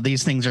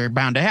 these things are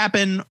bound to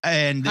happen,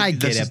 and I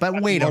get it, but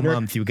wait a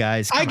month, you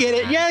guys. I get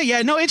it.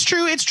 Yeah. No, it's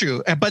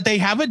true. But they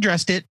have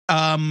addressed it.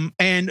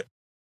 And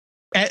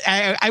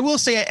I will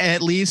say,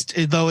 at least,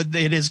 though it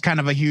is kind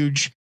of a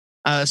huge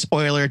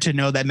spoiler to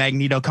know that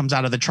Magneto comes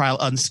out of the trial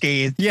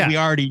unscathed. Yeah, we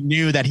already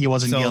knew that he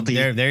wasn't guilty.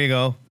 There you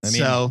go. I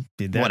mean,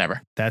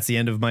 whatever. That's the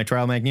end of my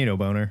trial Magneto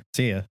boner.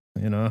 See ya.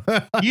 You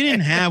didn't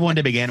have one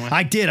to begin with.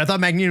 I did. I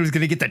thought Magneto was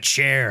going to get the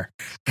chair.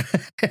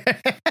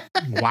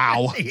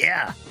 Wow.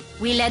 Yeah.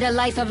 We led a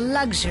life of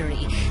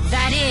luxury.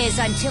 That is,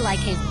 until I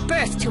gave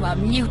birth to a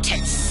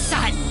mutant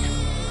son.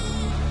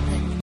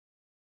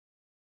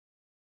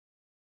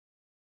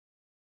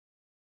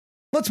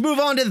 Let's move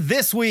on to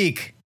this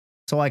week,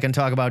 so I can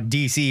talk about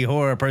DC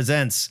Horror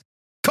Presents: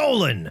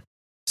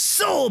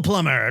 Soul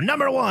Plumber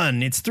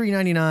 #1. It's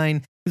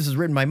 $3.99. This is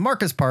written by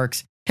Marcus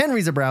Parks,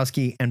 Henry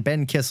Zabrowski, and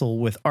Ben Kissel,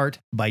 with art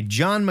by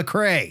John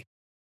McCrae.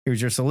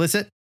 Here's your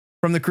solicit.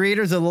 From the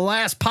creators of the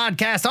last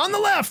podcast on the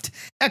left,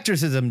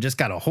 exorcism just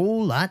got a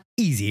whole lot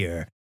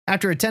easier.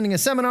 After attending a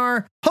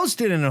seminar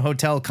hosted in a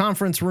hotel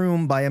conference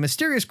room by a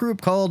mysterious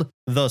group called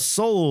the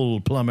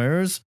Soul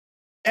Plumbers,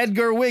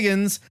 Edgar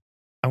Wiggins,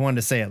 I wanted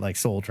to say it like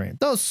Soul Train,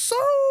 the Soul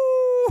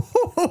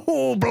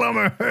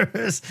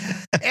Plumbers.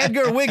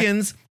 Edgar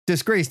Wiggins,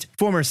 disgraced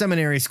former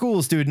seminary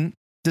school student,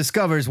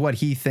 discovers what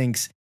he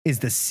thinks is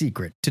the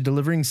secret to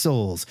delivering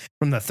souls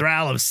from the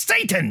thrall of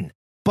Satan.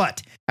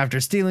 But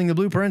after stealing the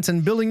blueprints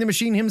and building the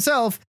machine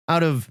himself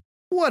out of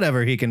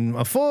whatever he can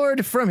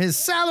afford from his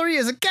salary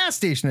as a gas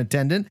station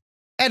attendant,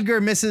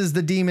 Edgar misses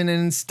the demon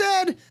and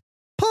instead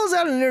pulls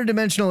out an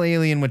interdimensional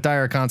alien with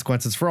dire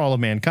consequences for all of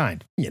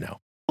mankind.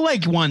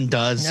 Like one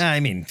does. I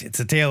mean, it's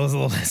a tale as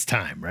old as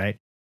time, right?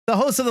 The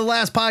hosts of the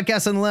last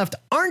podcast on the left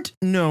aren't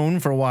known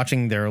for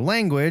watching their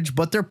language,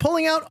 but they're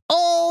pulling out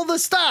all the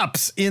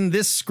stops in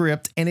this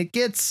script, and it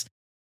gets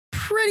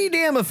pretty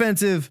damn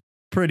offensive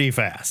pretty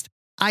fast.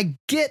 I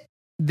get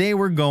they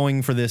were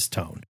going for this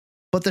tone,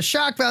 but the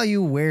shock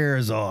value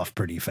wears off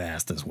pretty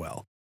fast as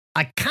well.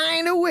 I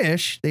kind of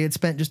wish they had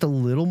spent just a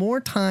little more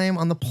time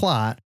on the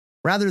plot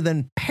rather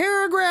than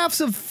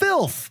paragraphs of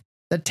filth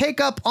that take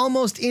up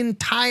almost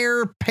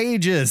entire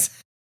pages.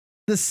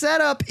 The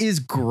setup is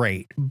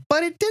great,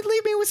 but it did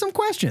leave me with some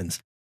questions.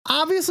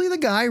 Obviously, the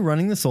guy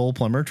running the Soul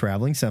Plumber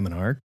traveling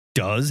seminar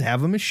does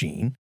have a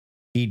machine.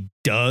 He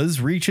does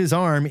reach his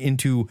arm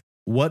into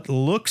what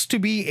looks to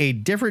be a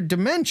different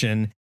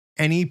dimension,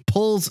 and he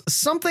pulls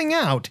something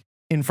out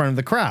in front of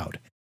the crowd.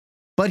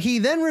 But he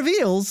then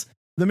reveals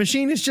the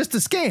machine is just a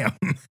scam.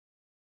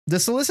 The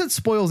solicit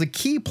spoils a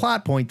key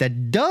plot point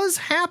that does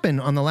happen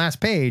on the last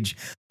page,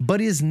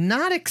 but is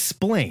not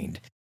explained.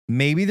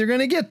 Maybe they're going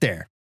to get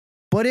there.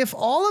 But if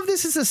all of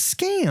this is a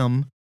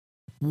scam,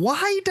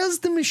 why does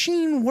the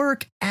machine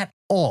work at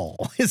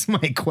all is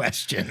my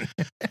question.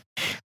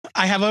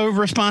 I have a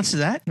response to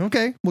that.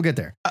 Okay, we'll get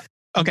there.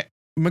 Okay.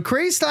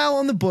 McCrae's style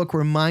on the book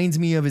reminds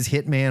me of his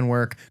Hitman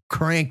work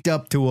cranked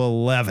up to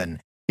 11.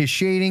 His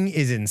shading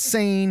is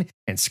insane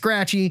and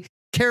scratchy.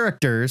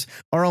 Characters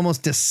are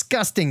almost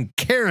disgusting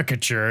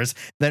caricatures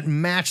that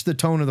match the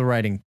tone of the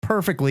writing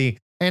perfectly,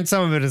 and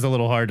some of it is a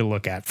little hard to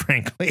look at,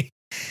 frankly.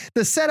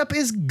 The setup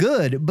is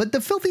good, but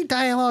the filthy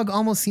dialogue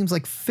almost seems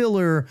like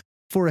filler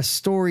for a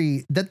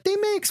story that they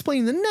may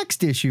explain in the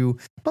next issue,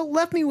 but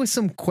left me with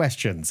some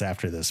questions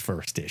after this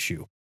first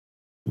issue.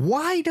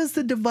 Why does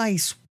the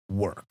device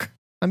work?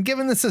 I'm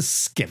giving this a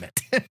skim it.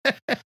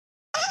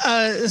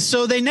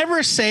 So they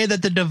never say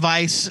that the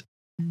device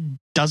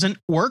doesn't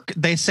work.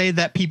 They say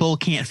that people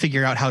can't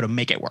figure out how to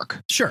make it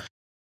work. Sure.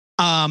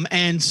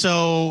 And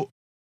so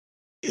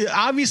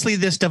obviously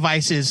this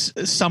device is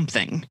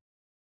something,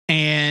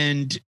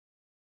 and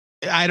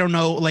I don't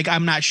know, like,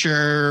 I'm not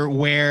sure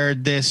where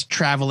this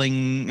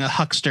traveling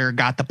huckster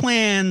got the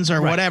plans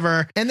or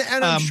whatever. And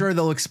I'm sure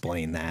they'll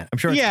explain that. I'm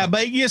sure. Yeah,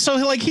 but yeah, so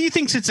like he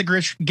thinks it's a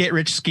get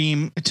rich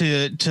scheme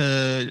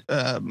to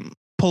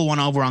pull one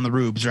over on the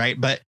rubes, right?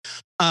 But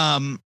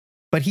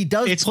he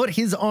does put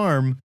his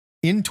arm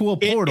into a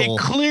portal. It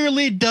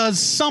clearly does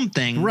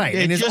something, right?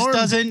 It and his just arm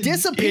doesn't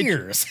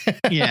disappears.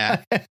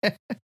 Yeah,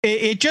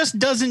 it just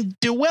doesn't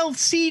do well.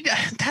 See,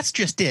 that's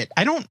just it.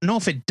 I don't know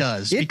if it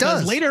does. It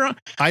does later on.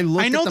 I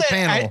looked at the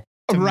panel.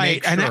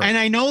 Right, sure. and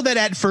I know that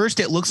at first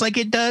it looks like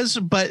it does,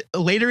 but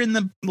later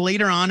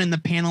on in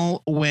the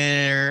panel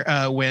where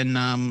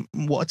when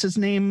what's his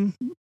name?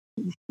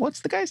 What's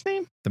the guy's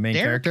name? The main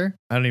character?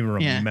 I don't even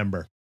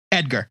remember.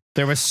 Edgar.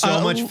 There was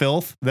so much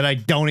filth that I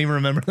don't even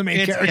remember the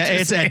main character. Yeah,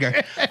 it's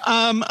Edgar.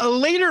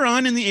 Later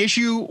on in the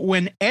issue,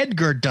 when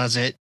Edgar does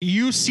it,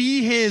 you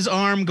see his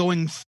arm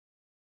going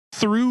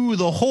through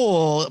the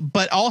hole,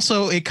 but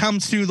also it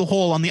comes through the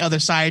hole on the other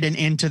side and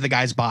into the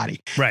guy's body.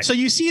 Right. So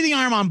you see the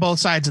arm on both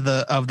sides of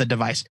the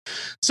device.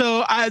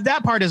 So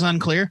that part is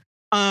unclear.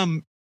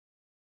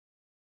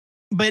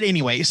 But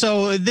anyway,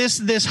 so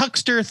this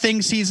huckster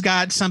thinks he's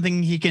got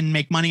something he can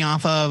make money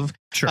off of.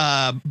 Sure.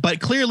 But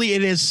clearly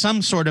it is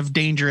some sort of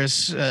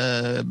dangerous,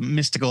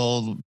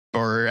 mystical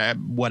or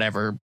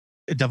whatever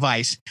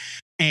device,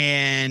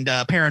 and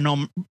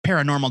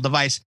paranormal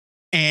device.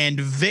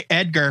 And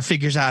Edgar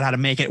figures out how to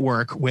make it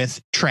work with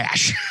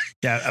trash.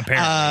 Yeah,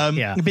 apparently.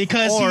 Yeah,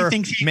 because he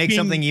thinks he make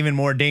something even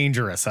more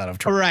dangerous out of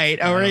trash.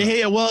 Right. Or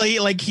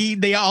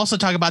they also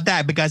talk about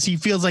that because he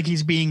feels like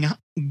he's being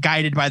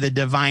guided by the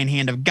divine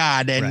hand of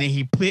God, and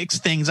he picks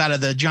things out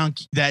of the junk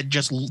that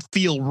just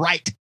feel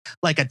right,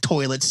 like a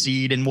toilet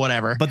seat and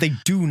whatever. But they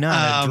do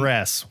not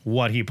address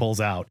what he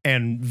pulls out.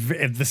 And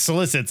the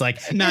solicit's like,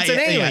 it's an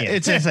alien. Yeah,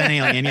 it's an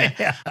alien.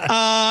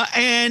 Yeah.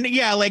 And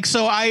yeah, like,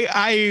 so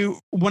I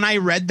when I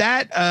read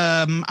that,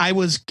 I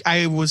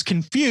was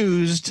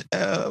confused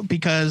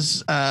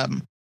because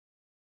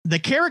the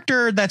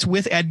character that's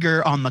with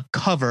Edgar on the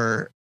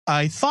cover,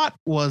 I thought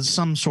was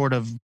some sort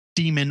of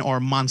demon or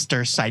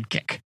monster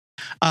sidekick.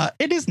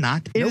 It is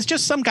not. It is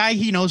just some guy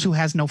he knows who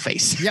has no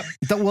face. Yep.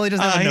 Well, he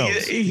doesn't have a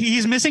nose.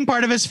 He's missing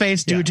part of his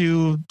face due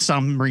to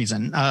some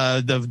reason.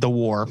 The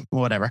war,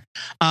 whatever.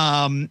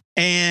 And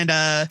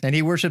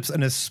he worships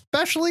an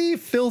especially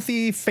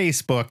filthy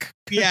Facebook.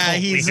 Yeah,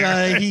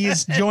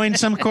 he's joined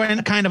some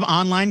kind of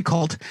online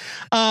cult.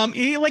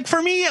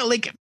 For me,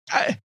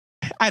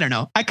 I don't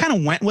know. I kind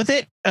of went with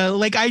it.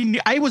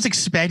 I was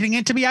expecting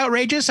it to be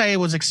outrageous. I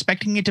was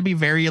expecting it to be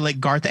very like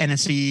Garth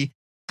Ennis-y,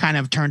 kind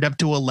of turned up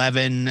to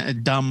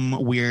 11, dumb,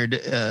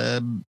 weird,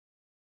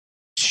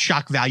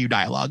 shock value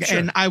dialogue. Sure.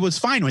 And I was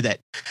fine with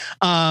it.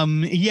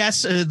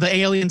 Yes, the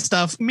alien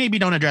stuff, maybe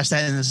don't address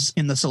that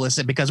in the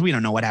solicit because we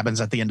don't know what happens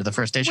at the end of the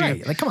first issue.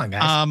 Right. Like, come on,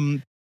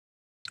 guys.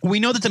 We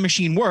know that the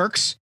machine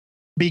works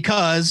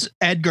because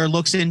Edgar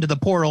looks into the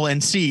portal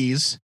and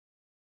sees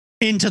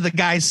into the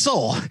guy's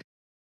soul.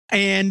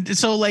 And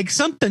so like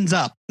something's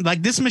up,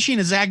 like this machine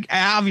is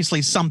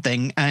obviously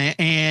something.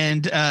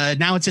 And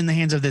now it's in the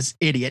hands of this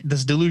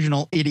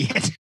delusional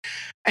idiot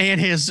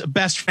and his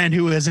best friend,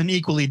 who is an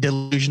equally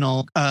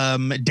delusional,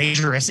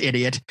 dangerous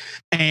idiot.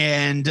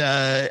 And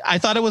I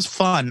thought it was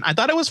fun.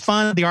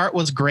 The art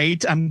was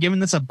great. I'm giving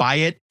this a buy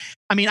it.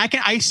 I mean,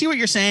 I see what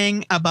you're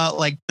saying about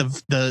like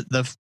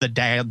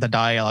the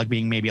dialogue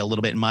being maybe a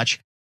little bit much.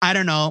 I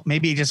don't know.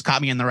 Maybe it just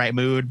caught me in the right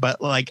mood,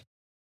 but like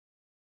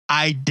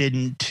I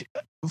didn't.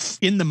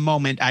 In the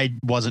moment, I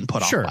wasn't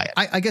put off by it.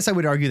 I guess I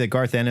would argue that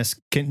Garth Ennis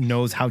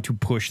knows how to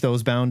push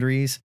those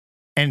boundaries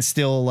and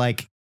still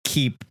like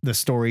keep the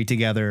story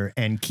together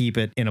and keep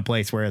it in a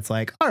place where it's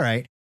like, all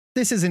right,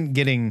 this isn't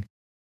getting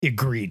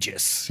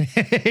egregious.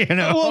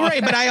 Well,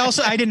 right, but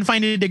I didn't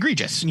find it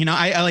egregious.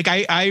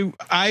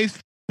 I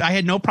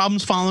had no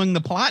problems following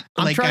the plot.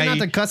 I'm trying not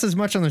to cuss as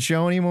much on the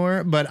show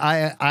anymore, but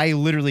I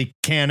literally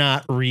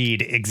cannot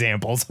read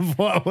examples of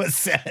what was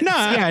said. No,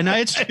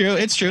 it's true.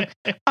 It's true.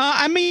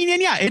 I mean,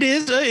 and yeah, it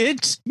is.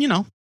 It's,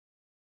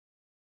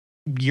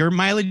 your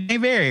mileage may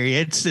vary.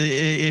 It's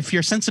if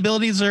your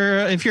sensibilities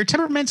if your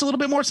temperament's a little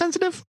bit more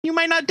sensitive, you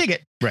might not dig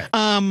it. Right.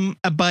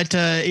 But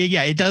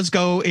yeah, it does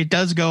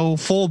go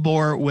full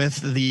bore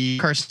with the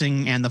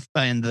cursing and the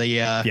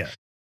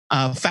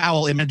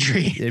foul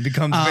imagery. It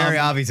becomes very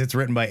obvious it's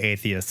written by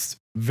atheists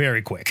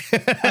very quick.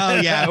 Oh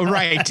yeah,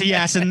 right.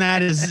 Yes, and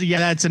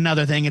that's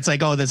another thing. It's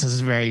like, oh, this is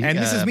very, and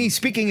this is me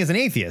speaking as an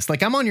atheist.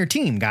 Like, I'm on your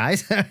team,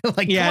 guys.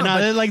 Like,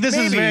 this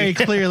is very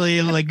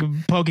clearly like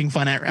poking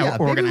fun at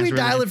organized. Maybe we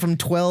dial it from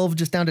 12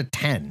 just down to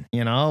 10.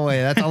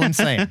 That's all I'm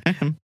saying.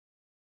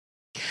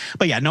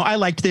 But yeah, no, I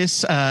liked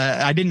this.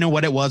 I didn't know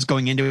what it was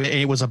going into it.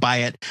 It was a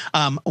buy it.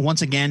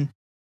 Once again,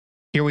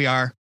 here we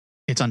are.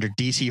 It's under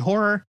DC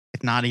Horror.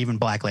 It's not even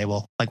Black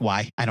Label. Like,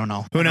 why? I don't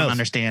know. Who knows? I don't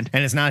understand.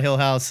 And it's not Hill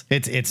House.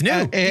 It's new.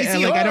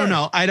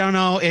 I don't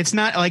know. It's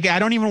not like, I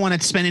don't even want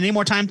to spend any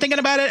more time thinking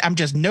about it. I'm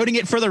just noting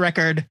it for the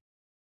record.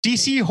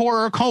 DC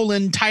Horror :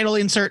 title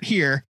insert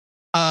here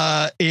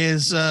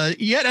is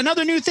yet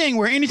another new thing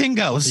where anything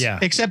goes. Yeah.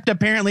 Except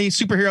apparently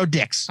superhero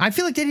dicks. I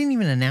feel like they didn't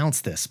even announce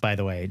this, by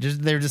the way.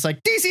 They're just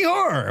like DC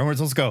Horror, and we're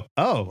supposed to go,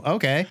 oh,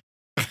 okay.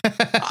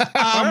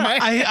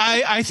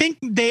 I think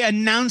they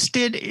announced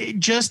it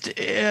just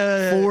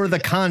for the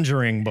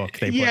Conjuring book.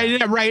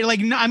 Right. Like,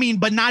 no, I mean,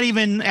 but not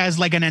even as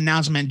like an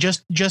announcement,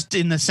 just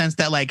in the sense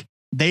that like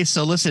they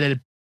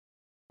solicited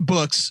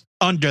books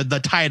under the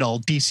title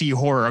DC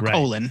Horror :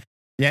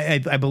 Yeah,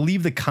 I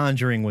believe the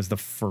Conjuring was the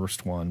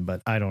first one,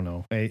 but I don't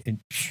know.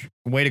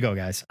 Way to go,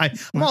 guys. I'm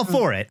all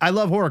for it. I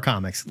love horror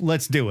comics.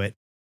 Let's do it.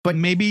 But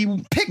maybe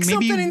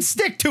something and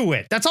stick to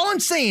it. That's all I'm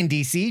saying,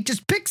 DC.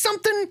 Just pick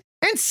something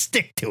and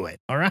stick to it.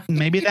 All right.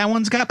 Maybe that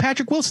one's got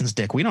Patrick Wilson's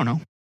dick. We don't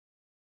know.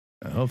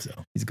 I hope so.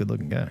 He's a good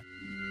looking guy.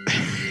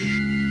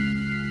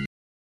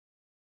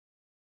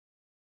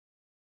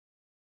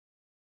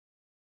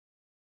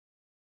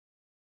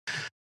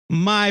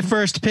 My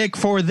first pick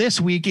for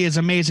this week is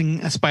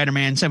Amazing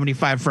Spider-Man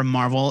 75 from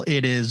Marvel.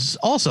 It is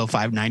also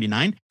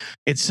 $5.99.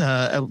 It's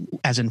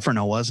as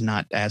Inferno was,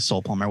 not as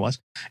Soul Plumber was.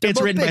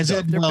 It's written by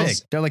Zeb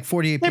Wells. They're like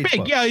 48 They're big.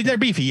 books. Yeah, they're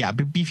beefy. Yeah,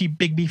 big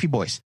beefy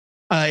boys.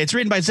 It's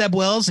written by Zeb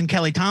Wells and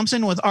Kelly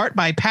Thompson with art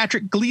by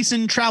Patrick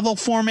Gleason, Travel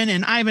Foreman,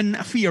 and Ivan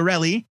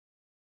Fiorelli.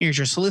 Here's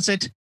your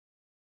solicit.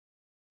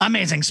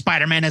 Amazing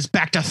Spider-Man is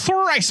back to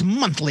thrice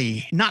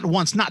monthly. Not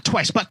once, not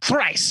twice, but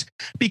thrice.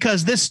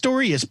 Because this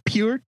story is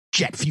pure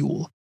jet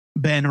fuel.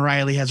 Ben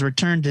Reilly has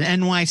returned to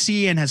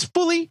NYC and has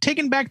fully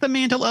taken back the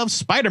mantle of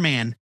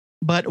Spider-Man.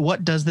 But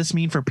what does this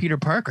mean for Peter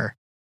Parker?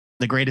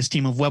 The greatest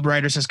team of web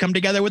writers has come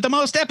together with the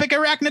most epic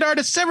arachnid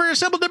artists ever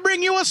assembled to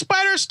bring you a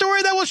spider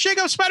story that will shake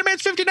up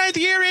Spider-Man's 59th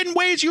year in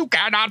ways you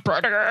cannot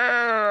predict.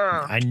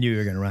 I knew you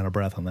were going to run out of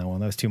breath on that one.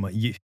 That was too much.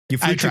 You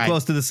flew too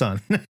close to the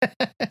sun.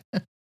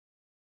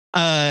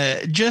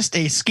 Just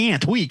a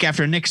scant week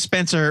after Nick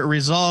Spencer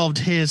resolved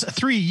his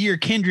 3-year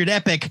Kindred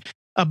epic,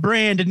 a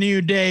brand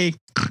new day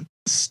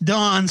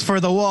dawns for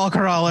the wall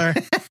crawler.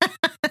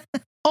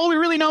 All we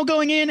really know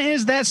going in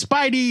is that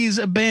Spidey's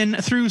been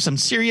through some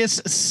serious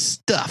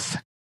stuff.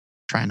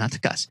 Try not to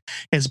cuss.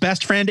 His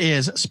best friend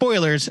is,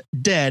 spoilers,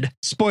 dead.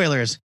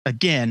 Spoilers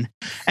again.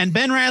 And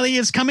Ben Reilly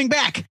is coming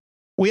back.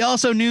 We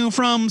also knew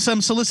from some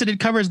solicited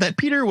covers that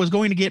Peter was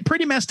going to get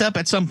pretty messed up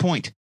at some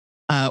point.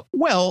 I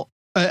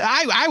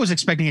was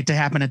expecting it to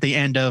happen at the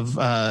end of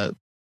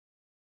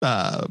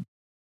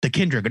the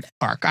Kindred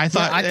arc. I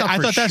thought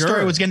that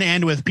story was going to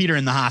end with Peter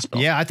in the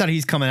hospital. Yeah, I thought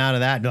he's coming out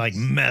of that like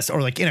mess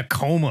or like in a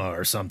coma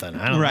or something.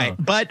 I don't know.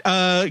 But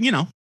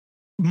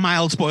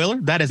mild spoiler,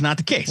 that is not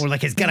the case. Or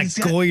like he's got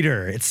a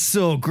goiter. It's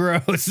so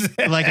gross.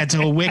 Like it's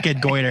a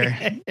wicked goiter.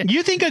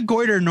 You think a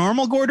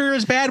normal goiter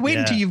is bad? Wait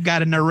until you've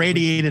got an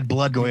irradiated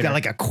blood goiter. You've got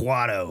like a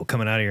quado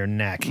coming out of your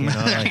neck. You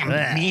know,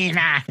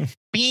 like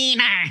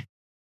Bina.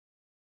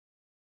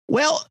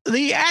 Well,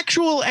 the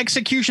actual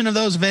execution of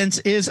those events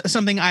is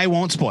something I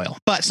won't spoil,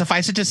 but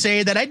suffice it to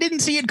say that I didn't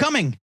see it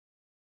coming.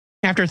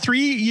 After 3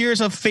 years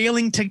of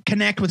failing to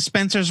connect with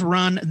Spencer's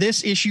run,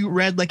 this issue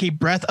read like a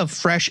breath of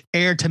fresh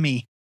air to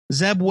me.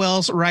 Zeb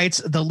Wells writes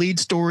the lead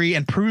story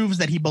and proves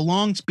that he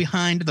belongs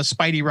behind the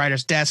Spidey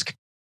writer's desk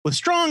with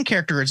strong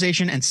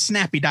characterization and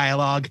snappy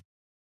dialogue.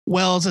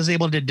 Wells is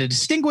able to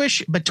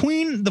distinguish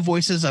between the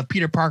voices of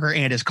Peter Parker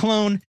and his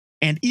clone,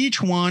 and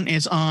each one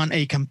is on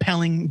a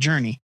compelling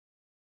journey.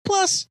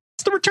 Plus,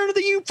 it's the return of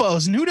the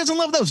UFOs, and who doesn't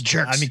love those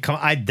jerks? I mean,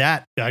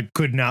 I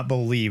could not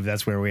believe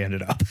that's where we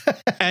ended up.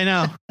 I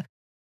know.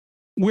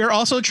 We're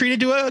also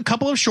treated to a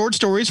couple of short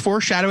stories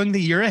foreshadowing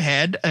the year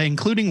ahead,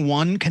 including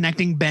one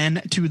connecting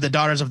Ben to the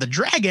Daughters of the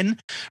Dragon,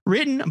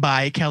 written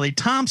by Kelly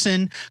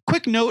Thompson.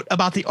 Quick note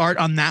about the art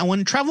on that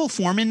one. Travel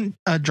Foreman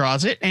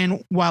draws it,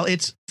 and while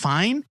it's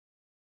fine,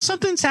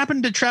 something's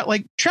happened to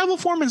Travel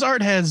Foreman's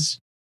art has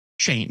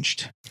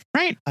changed,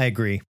 right? I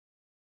agree.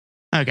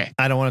 Okay.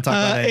 I don't want to talk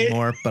about it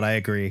anymore, but I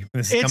agree.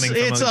 This is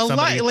coming from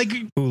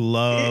somebody who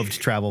loved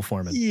Travel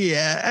Foreman.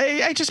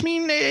 Yeah, I just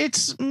mean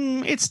it's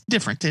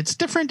different. It's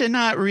different and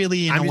not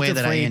really in a way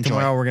that I enjoy.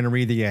 Tomorrow we're going to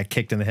read the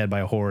kicked in the head by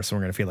a horse and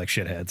we're going to feel like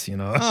shitheads, you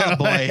know? Oh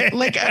boy.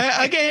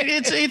 Again,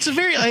 it's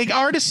very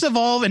artists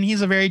evolve and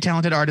he's a very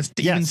talented artist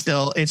even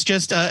still. It's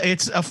just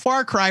it's a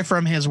far cry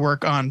from his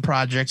work on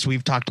projects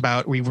we've talked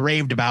about, we've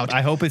raved about.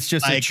 I hope it's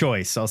just a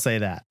choice. I'll say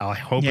that. I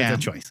hope it's a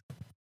choice.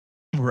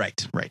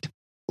 Right.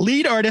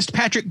 Lead artist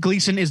Patrick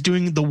Gleason is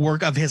doing the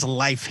work of his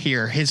life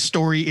here. His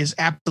story is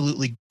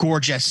absolutely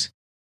gorgeous,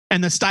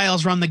 and the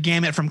styles run the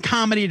gamut from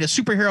comedy to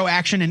superhero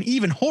action and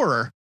even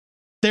horror.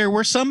 There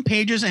were some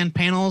pages and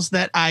panels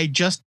that I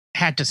just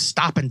had to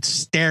stop and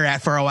stare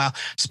at for a while.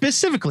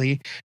 Specifically,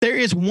 there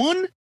is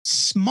one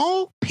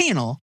small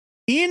panel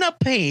in a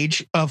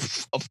page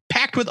of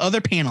packed with other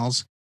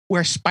panels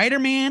where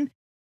Spider-Man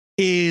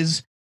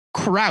is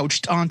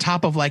crouched on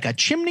top of like a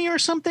chimney or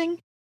something.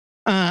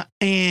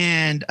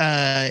 And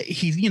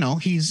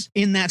he's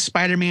in that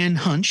Spider-Man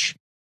hunch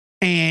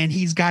and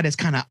he's got his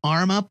kind of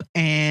arm up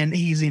and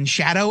he's in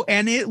shadow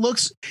and it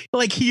looks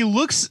like he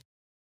looks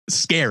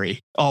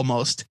scary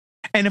almost.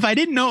 And if I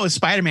didn't know it was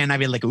Spider-Man, I'd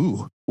be like,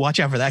 ooh, watch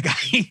out for that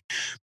guy.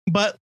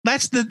 But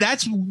that's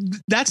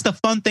the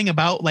fun thing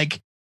about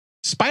like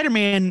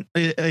Spider-Man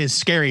is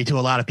scary to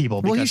a lot of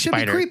people. Well, he should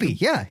be creepy.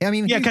 Yeah. I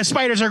mean, because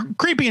spiders are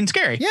creepy and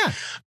scary. Yeah.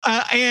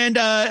 And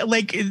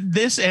like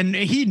this, and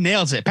he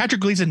nails it.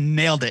 Patrick Gleason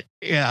nailed it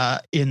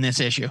in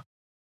this issue.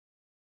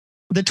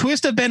 The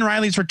twist of Ben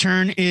Reilly's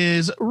return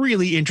is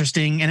really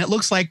interesting, and it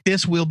looks like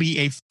this will be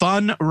a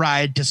fun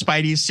ride to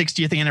Spidey's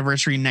 60th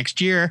anniversary next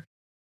year.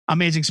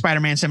 Amazing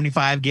Spider-Man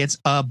 75 gets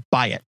a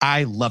buy it.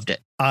 I loved it.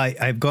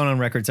 I've gone on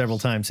record several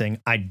times saying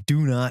I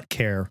do not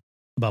care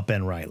about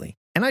Ben Reilly,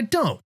 and I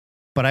don't.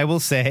 But I will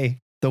say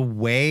the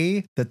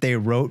way that they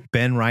wrote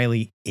Ben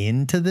Reilly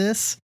into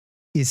this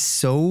is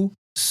so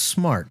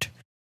smart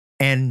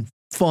and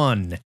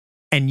fun.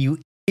 And you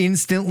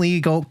instantly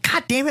go,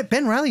 God damn it,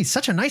 Ben Reilly's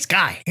such a nice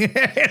guy. You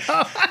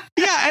know?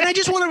 Yeah. And I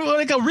just want to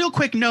like a real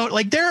quick note,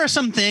 like there are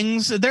some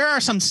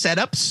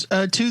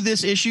setups to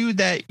this issue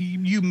that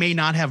you may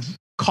not have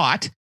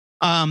caught.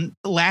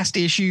 Last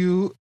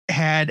issue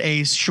had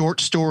a short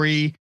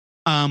story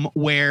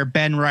where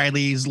Ben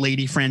Reilly's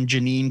lady friend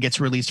Janine gets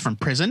released from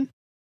prison.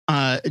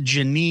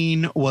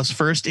 Janine was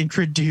first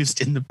introduced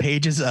in the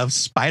pages of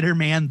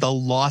Spider-Man: The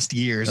Lost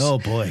Years. Oh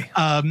boy.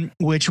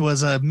 Which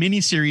was a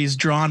miniseries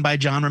drawn by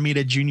John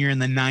Romita Jr. in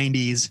the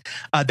 90s.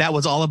 That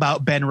was all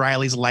about Ben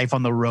Reilly's life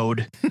on the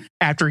road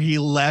after he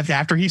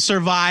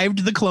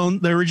survived the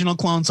original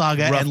Clone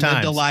Saga and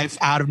lived a life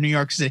out of New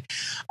York City.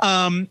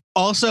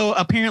 Also,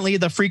 apparently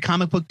the Free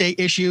Comic Book Day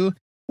issue,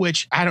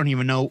 which I don't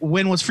even know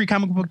when was Free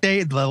Comic Book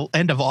Day, the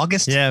end of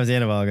August. Yeah, it was the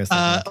end of August.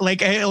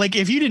 Like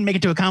if you didn't make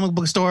it to a comic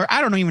book store,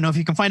 I don't even know if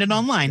you can find it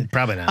online.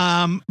 Probably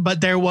not.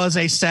 But there was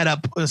a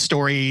setup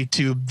story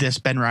to this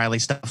Ben Reilly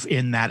stuff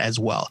in that as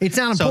well. It's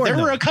not important. So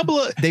there were a couple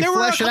of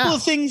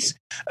things.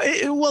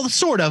 Well,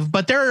 sort of,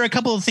 but there are a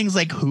couple of things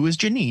like who is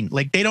Janine?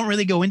 Like they don't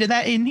really go into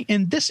that in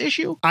this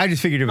issue. I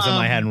just figured it was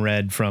something I hadn't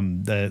read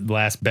from the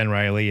last Ben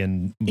Reilly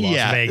in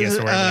Las Vegas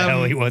or wherever the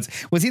hell he was.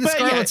 Was he the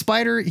Scarlet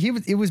Spider?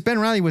 It was Ben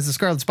Reilly was the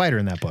Scarlet Spider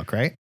in that book,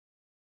 right?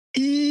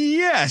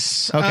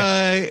 Yes.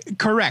 Okay.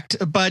 Correct.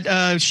 But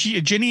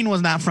Janine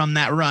was not from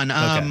that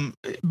run.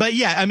 But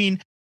yeah, I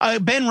mean,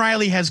 Ben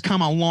Reilly has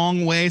come a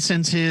long way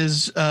since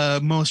his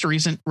most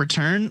recent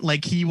return.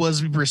 Like he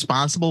was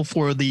responsible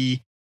for the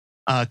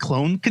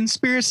clone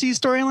conspiracy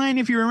storyline.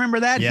 If you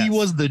remember that, He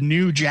was the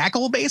new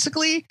Jackal,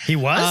 basically. He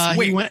was.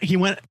 He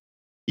went.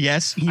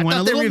 Yes, he I went.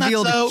 Thought a little they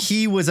revealed nuts,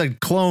 he was a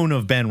clone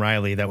of Ben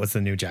Reilly. That was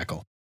the new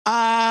Jackal.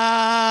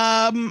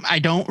 I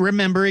don't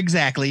remember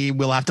exactly.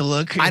 We'll have to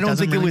look. I don't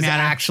think it was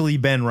actually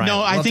Ben Reilly.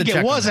 No, I think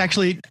it was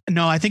actually.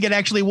 No, I think it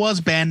actually was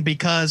Ben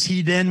because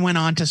he then went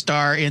on to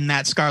star in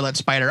that Scarlet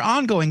Spider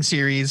ongoing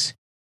series,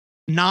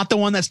 not the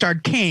one that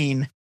starred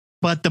Kane,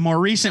 but the more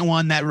recent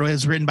one that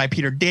was written by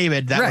Peter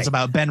David. That was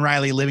about Ben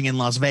Reilly living in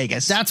Las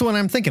Vegas. That's what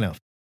I'm thinking of.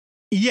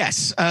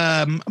 Yes,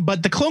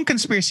 but the clone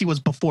conspiracy was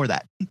before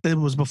that. It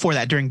was before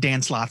that during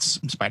Dan Slott's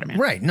Spider-Man.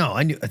 Right. No,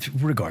 I knew.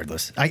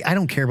 Regardless, I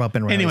don't care about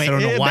Ben Reilly. Anyway, I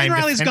don't know why Ben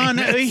Reilly's gone.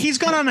 He's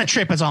gone on a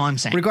trip. Is all I'm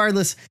saying.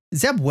 Regardless,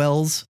 Zeb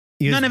Wells.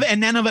 None of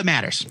it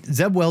matters.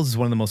 Zeb Wells is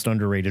one of the most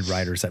underrated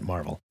writers at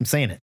Marvel. I'm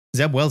saying it.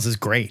 Zeb Wells is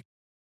great,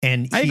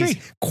 and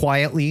he's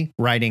quietly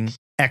writing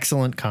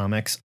excellent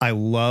comics. I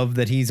love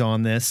that he's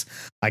on this.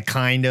 I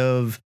kind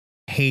of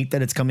hate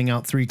that it's coming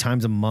out 3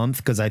 times a month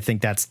because I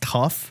think that's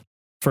tough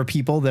for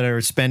people that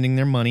are spending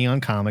their money on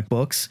comic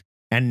books.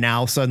 And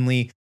now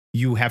suddenly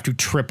you have to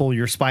triple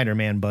your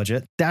Spider-Man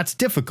budget. That's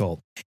difficult.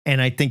 And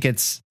I think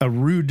it's a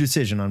rude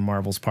decision on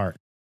Marvel's part.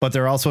 But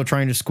they're also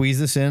trying to squeeze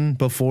this in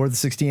before the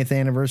 60th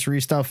anniversary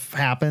stuff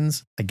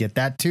happens. I get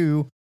that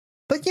too.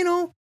 But, you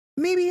know,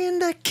 maybe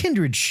end that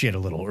Kindred shit a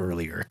little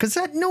earlier because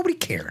that nobody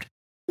cared.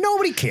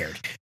 Nobody cared.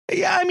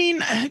 Yeah, I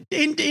mean,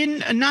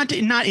 in not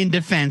in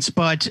defense,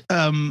 but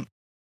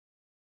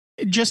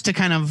just to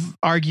kind of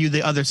argue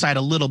the other side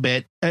a little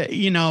bit,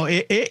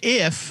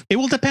 if it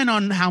will depend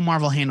on how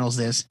Marvel handles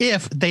this.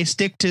 If they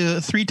stick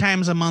to 3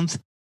 times a month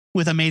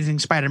with Amazing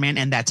Spider-Man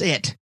and that's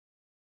it,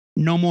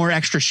 no more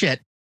extra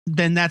shit,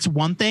 then that's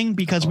one thing,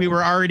 because we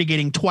were already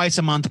getting twice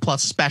a month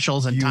plus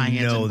specials and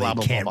tie-ins and blah, blah,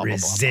 blah, can't blah, blah, blah,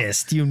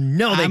 resist. They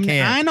can't.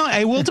 I know.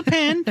 It will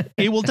depend.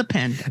 It will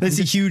depend. That's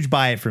a huge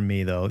buy it from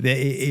me, though.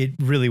 It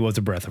really was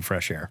a breath of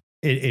fresh air.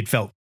 It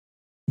felt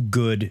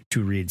good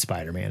to read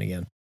Spider-Man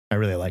again. I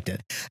really liked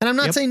it. And I'm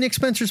not saying Nick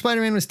Spencer's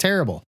Spider-Man was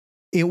terrible.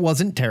 It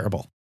wasn't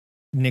terrible.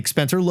 Nick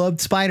Spencer loved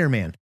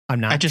Spider-Man.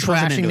 I'm not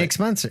trashing Nick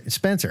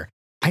Spencer.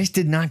 I just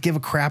did not give a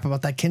crap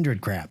about that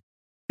Kindred crap.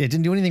 It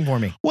didn't do anything for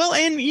me. Well,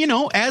 and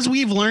as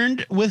we've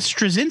learned with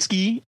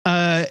Straczynski,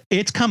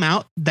 it's come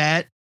out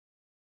that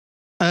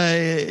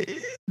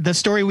the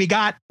story we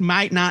got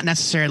might not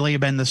necessarily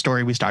have been the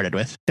story we started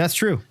with. That's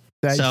true.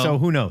 So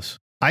who knows?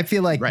 I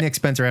feel like Nick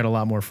Spencer had a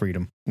lot more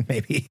freedom.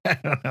 Maybe. I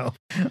don't know.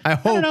 I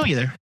hope. I don't know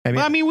either.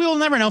 I mean, we'll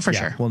never know for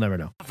sure. We'll never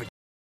know.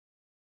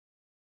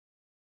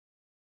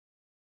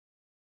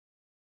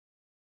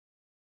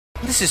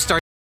 This is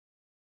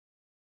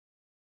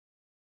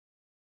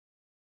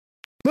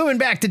Moving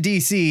back to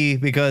DC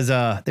because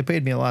they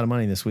paid me a lot of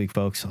money this week,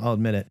 folks. I'll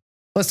admit it.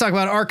 Let's talk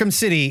about Arkham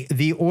City,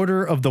 The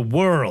Order of the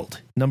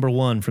World,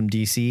 #1 from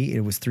DC.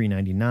 It was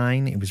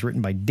 $3.99. It was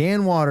written by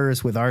Dan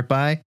Watters with art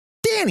by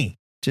Danny.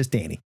 Just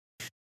Danny.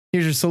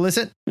 Here's your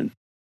solicit.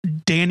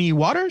 Danny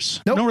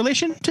Watters? Nope. No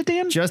relation to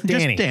Dan? Just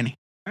Danny. Just Danny.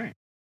 All right.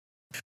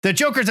 The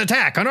Joker's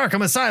attack on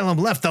Arkham Asylum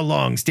left the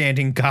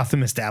long-standing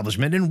Gotham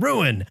establishment in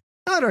ruin.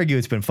 I'd argue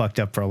it's been fucked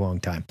up for a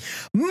long time.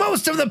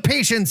 Most of the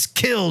patients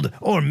killed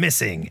or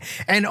missing,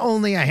 and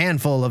only a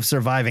handful of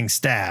surviving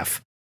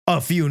staff.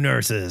 A few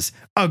nurses,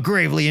 a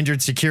gravely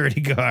injured security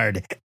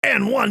guard,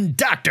 and 1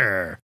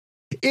 doctor.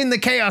 In the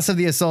chaos of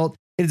the assault,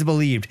 it is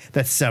believed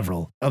that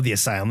several of the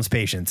asylum's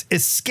patients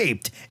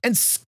escaped and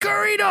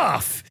scurried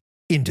off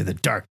into the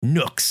dark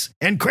nooks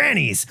and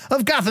crannies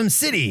of Gotham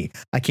City.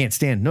 I can't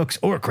stand nooks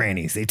or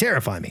crannies. They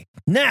terrify me.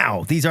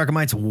 Now, these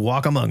Arkhamites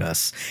walk among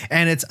us,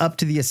 and it's up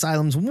to the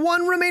asylum's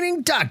one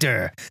remaining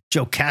doctor,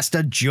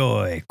 Jocasta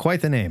Joy,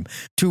 quite the name,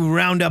 to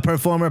round up her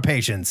former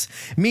patients.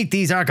 Meet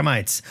these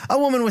Arkhamites: a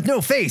woman with no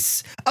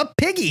face, a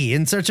piggy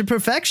in search of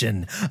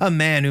perfection, a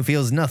man who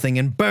feels nothing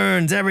and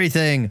burns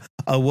everything,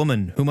 a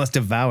woman who must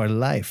devour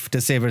life to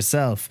save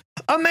herself,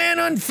 a man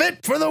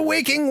unfit for the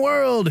waking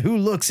world who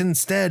looks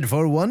instead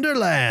for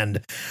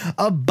Wonderland,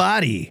 a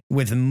body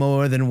with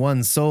more than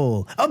one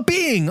soul, a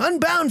being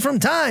unbound from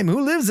time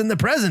who lives in the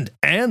present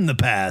and the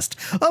past,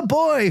 a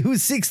boy who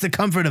seeks the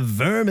comfort of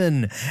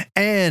vermin,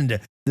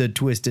 and the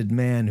twisted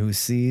man who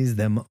sees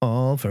them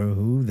all for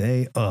who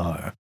they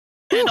are.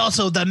 And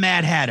also the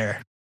Mad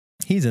Hatter.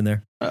 He's in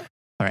there.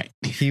 All right.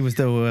 He was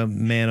the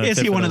man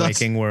unfit for the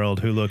waking world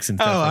who looks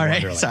instead for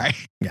Wonderland. Wonderland. Sorry.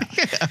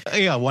 Yeah.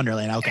 Yeah,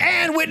 Wonderland. Okay.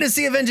 And witness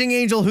the avenging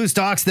angel who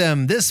stalks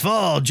them. This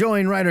fall,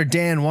 join writer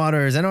Dan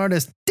Watters and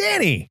artist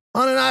Danny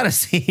on an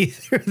odyssey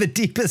through the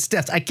deepest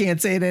depths. I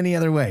can't say it any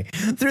other way.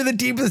 Through the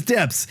deepest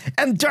depths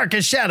and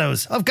darkest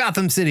shadows of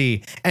Gotham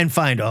City, and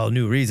find all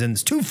new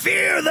reasons to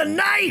fear the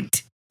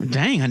night.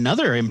 Dang,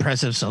 another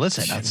impressive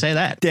solicit. I'd say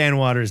that. Dan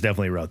Watters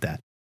definitely wrote that.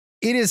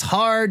 It is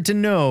hard to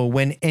know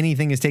when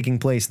anything is taking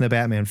place in the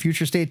Batman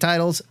Future State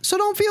titles, so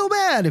don't feel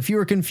bad if you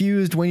were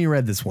confused when you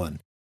read this one.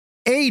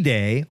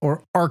 A-Day,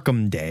 or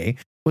Arkham Day,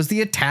 was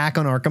the attack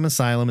on Arkham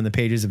Asylum in the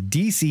pages of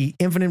DC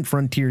Infinite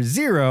Frontier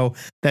Zero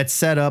that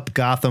set up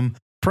Gotham,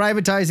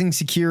 privatizing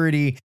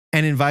security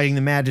and inviting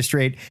the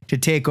magistrate to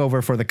take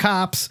over for the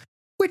cops,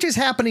 which is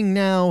happening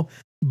now,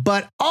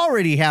 but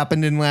already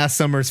happened in last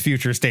summer's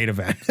Future State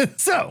event.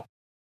 So,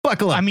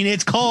 buckle up. I mean,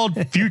 it's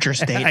called Future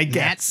State. I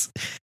guess.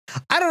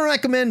 I don't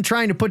recommend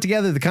trying to put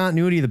together the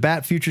continuity of the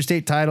Bat Future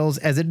State titles,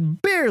 as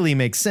it barely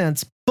makes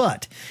sense,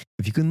 but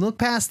if you can look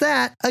past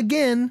that,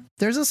 again,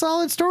 there's a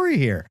solid story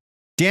here.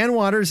 Dan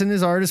Watters and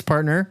his artist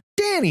partner,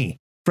 Danny,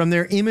 from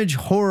their Image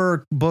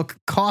horror book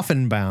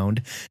Coffin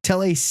Bound,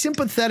 tell a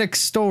sympathetic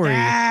story.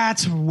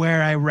 That's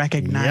where I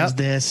recognize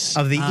this.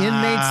 Of the inmates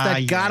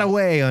that got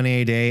away on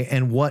A-Day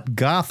and what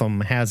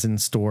Gotham has in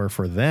store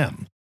for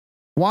them.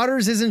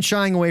 Watters isn't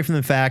shying away from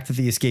the fact that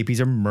the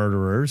escapees are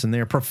murderers and they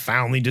are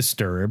profoundly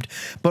disturbed,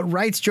 but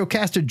writes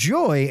Jocasta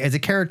Joy as a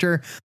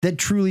character that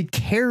truly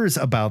cares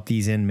about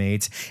these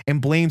inmates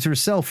and blames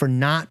herself for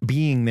not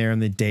being there on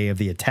the day of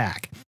the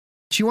attack.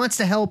 She wants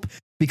to help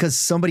because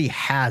somebody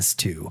has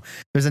to.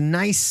 There's a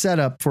nice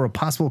setup for a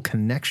possible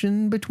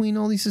connection between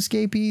all these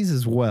escapees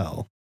as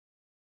well.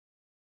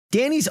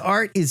 Danny's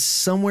art is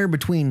somewhere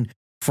between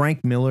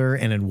Frank Miller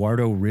and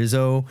Eduardo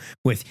Rizzo,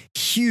 with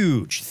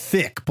huge,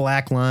 thick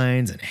black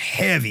lines and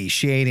heavy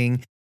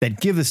shading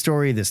that give the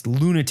story this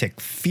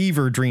lunatic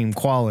fever dream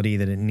quality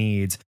that it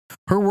needs.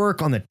 Her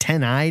work on the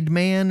 10-eyed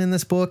man in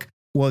this book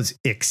was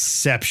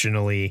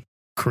exceptionally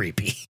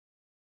creepy.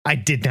 I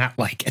did not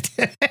like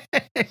it.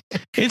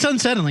 It's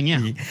unsettling,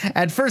 yeah.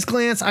 At first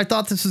glance, I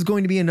thought this was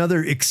going to be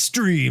another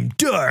extreme,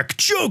 dark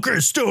Joker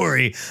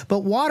story, but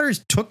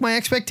Watters took my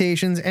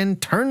expectations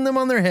and turned them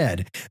on their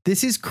head.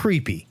 This is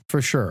creepy,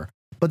 for sure,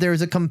 but there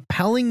is a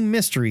compelling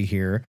mystery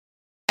here,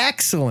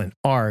 excellent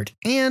art,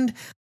 and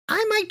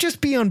I might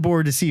just be on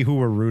board to see who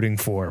we're rooting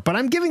for, but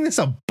I'm giving this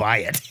a buy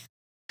it.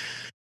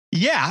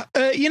 Yeah.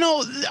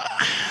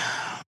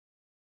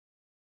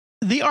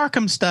 The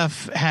Arkham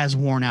stuff has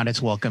worn out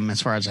its welcome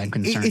as far as I'm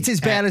concerned. It's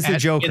as bad as the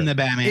Joker. In the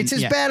Batman. It's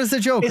as bad as the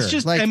Joker. It's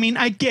just, like, I mean,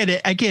 I get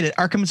it.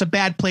 Arkham is a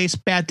bad place.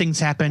 Bad things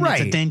happen.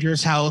 Right. It's a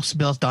dangerous house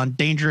built on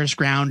dangerous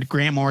ground.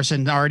 Grant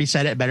Morrison already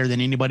said it better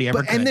than anybody ever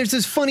could. And there's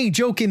this funny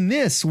joke in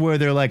this where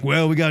they're like,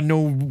 well, we got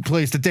no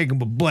place to take him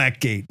but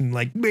Blackgate. And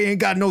like, we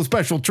ain't got no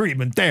special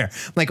treatment there.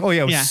 Like, oh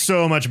yeah, it was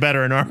so much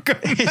better in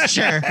Arkham.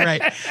 Sure,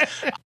 right.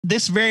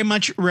 This very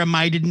much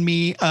reminded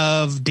me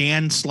of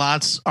Dan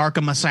Slott's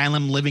Arkham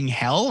Asylum Living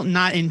Hell,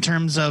 not in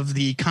terms of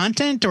the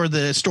content or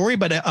the story,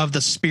 but of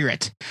the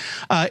spirit,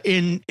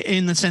 in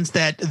the sense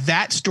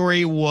that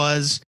story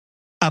was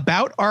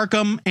about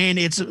Arkham and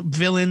its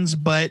villains,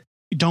 but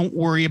don't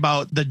worry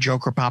about the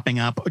Joker popping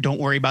up. Don't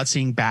worry about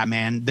seeing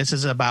Batman. This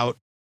is about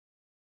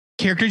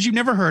characters you've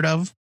never heard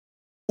of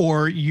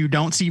or you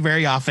don't see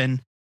very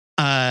often,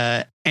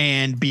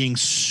 and being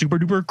super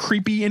duper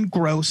creepy and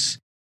gross,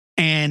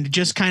 and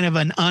just kind of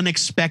an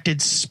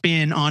unexpected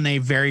spin on a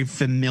very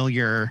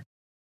familiar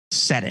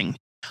setting.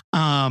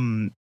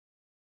 And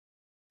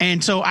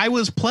so I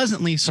was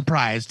pleasantly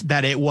surprised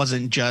that it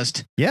wasn't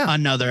just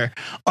another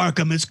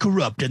Arkham is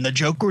corrupt and the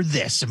Joker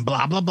this and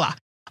blah, blah, blah.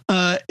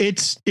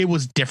 It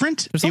was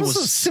different. There's it also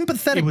was a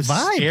sympathetic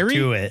vibe scary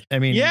to it. I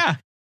mean, yeah.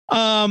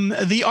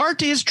 The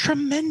art is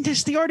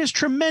tremendous. It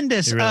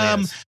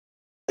really is.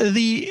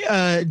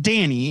 The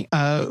Danny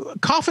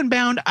Coffin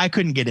Bound, I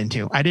couldn't get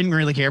into. I didn't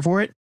really care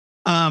for it.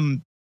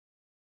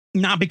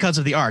 Not because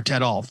of the art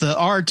at all. The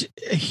art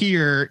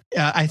here,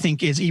 I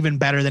think, is even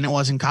better than it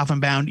was in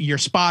Coffin Bound. You're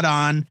spot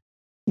on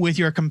with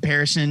your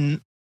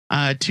comparison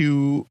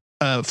to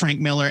Frank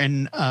Miller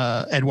and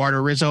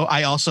Eduardo Rizzo.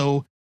 I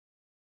also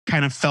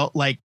kind of felt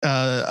like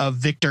a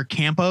Victor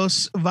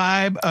Campos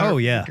vibe. Oh,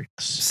 yeah.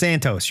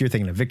 Santos. You're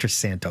thinking of Victor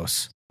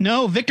Santos.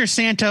 No, Victor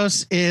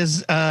Santos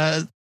is...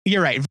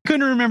 you're right.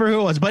 Couldn't remember who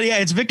it was, but yeah,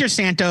 it's Victor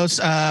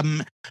Santos,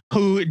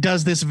 who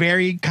does this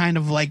very kind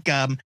of like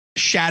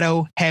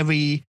shadow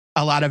heavy,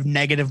 a lot of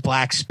negative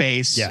black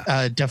space,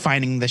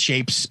 defining the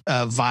shapes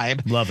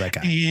vibe. Love that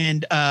guy.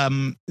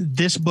 And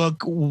this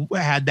book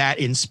had that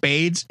in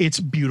spades. It's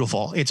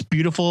beautiful. It's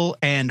beautiful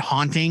and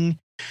haunting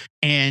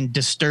and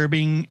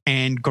disturbing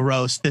and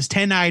gross. This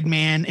 10-eyed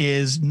man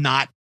is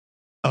not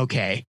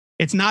okay.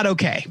 It's not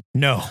okay.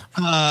 No.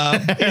 In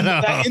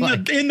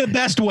the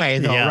best way,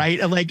 though,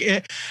 right?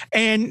 Like,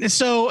 and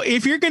so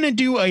if you're going to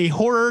do a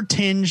horror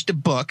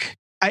tinged book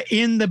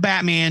in the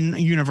Batman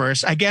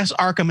universe, I guess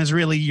Arkham is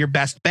really your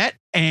best bet.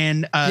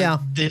 And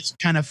this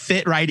kind of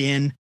fit right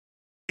in.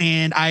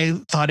 And I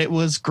thought it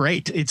was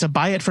great. It's a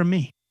buy it from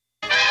me.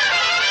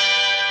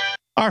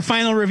 Our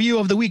final review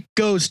of the week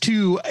goes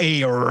to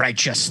A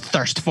Righteous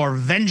Thirst for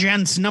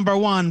Vengeance,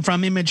 #1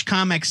 from Image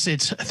Comics.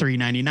 It's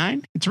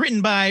 $3.99. It's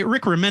written by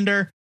Rick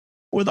Remender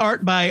with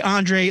art by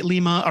Andre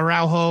Lima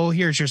Araujo.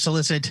 Here's your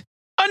solicit.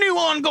 A new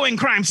ongoing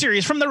crime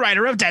series from the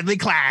writer of Deadly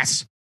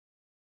Class.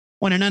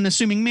 When an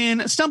unassuming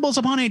man stumbles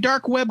upon a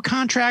dark web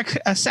contract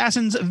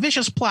assassin's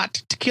vicious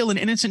plot to kill an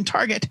innocent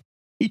target,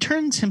 he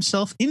turns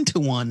himself into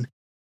one.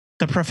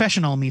 The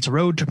professional meets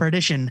Road to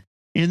Perdition.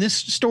 In this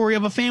story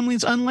of a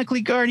family's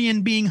unlikely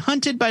guardian being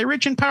hunted by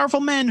rich and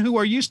powerful men who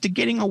are used to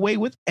getting away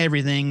with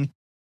everything.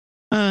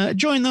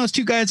 Join those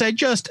two guys I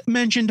just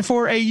mentioned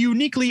for a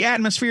uniquely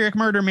atmospheric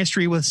murder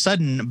mystery with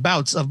sudden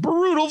bouts of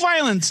brutal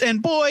violence.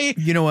 And boy,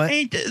 you know what?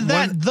 Ain't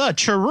that the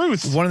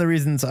truth? One of the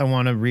reasons I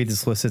want to read the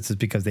solicits is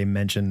because they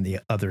mention the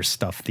other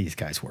stuff these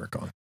guys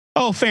work on.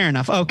 Oh, fair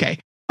enough. Okay.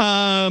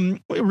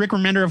 Rick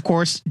Remender, of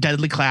course,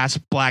 Deadly Class,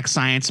 Black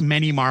Science,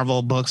 many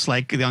Marvel books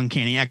like The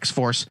Uncanny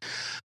X-Force.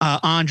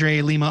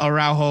 Andre Lima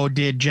Araujo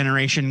did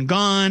Generation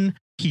Gone.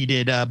 He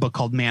did a book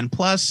called Man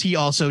Plus. He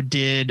also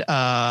did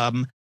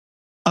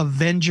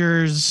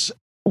Avengers,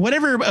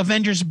 whatever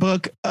Avengers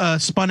book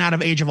spun out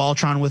of Age of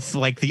Ultron with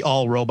like the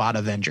all robot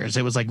Avengers.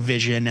 It was like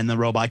Vision and the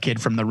robot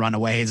kid from the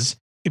Runaways.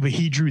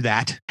 He drew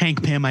that.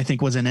 Hank Pym, I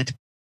think, was in it.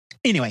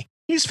 Anyway,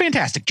 he's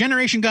fantastic.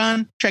 Generation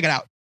Gone, check it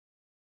out.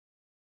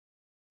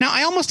 Now,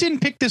 I almost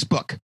didn't pick this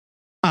book.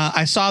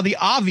 I saw the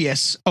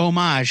obvious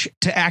homage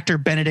to actor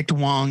Benedict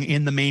Wong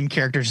in the main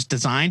character's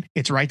design.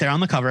 It's right there on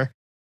the cover.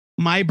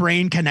 My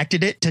brain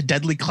connected it to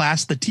Deadly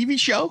Class, the TV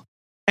show,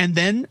 and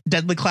then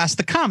Deadly Class,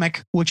 the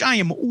comic, which I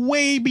am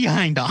way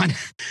behind on.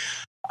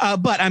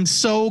 But I'm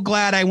so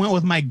glad I went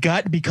with my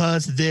gut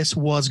because this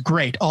was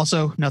great.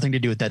 Also, nothing to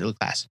do with Deadly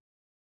Class.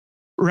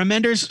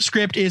 Remender's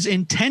script is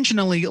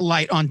intentionally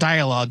light on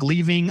dialogue,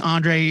 leaving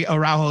Andre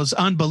Araujo's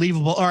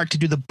unbelievable art to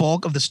do the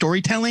bulk of the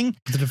storytelling.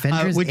 Was it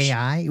Avengers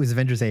AI? It was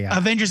Avengers AI.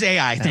 Avengers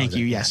AI, thank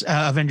you. Yes.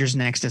 Avengers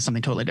Next is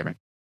something totally different.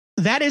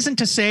 That isn't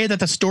to say that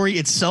the story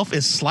itself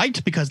is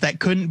slight, because that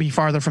couldn't be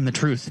farther from the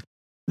truth.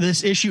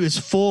 This issue is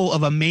full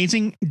of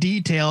amazing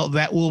detail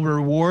that will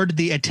reward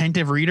the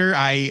attentive reader.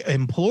 I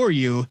implore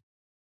you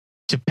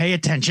to pay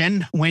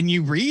attention when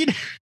you read.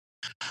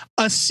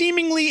 A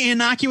seemingly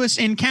innocuous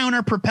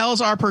encounter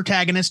propels our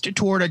protagonist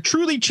toward a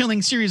truly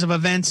chilling series of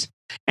events,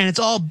 and it's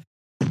all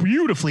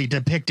beautifully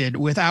depicted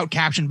without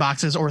caption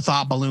boxes or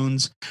thought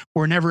balloons.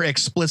 We're never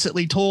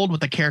explicitly told what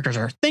the characters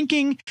are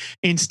thinking.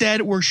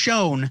 Instead, we're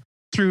shown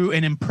through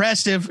an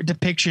impressive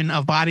depiction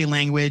of body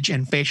language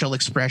and facial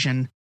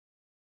expression.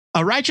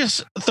 A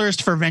Righteous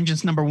Thirst for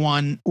Vengeance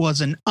 #1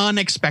 was an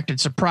unexpected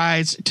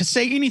surprise. To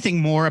say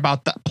anything more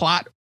about the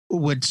plot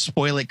would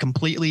spoil it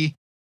completely.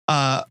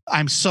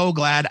 I'm so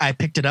glad I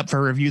picked it up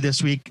for review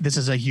this week. This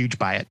is a huge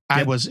buy it.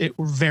 I was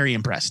very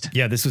impressed.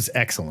 Yeah, this was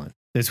excellent.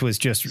 It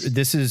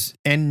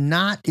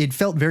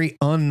felt very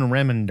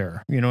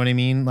un-Remender. You know what I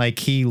mean? Like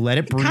he let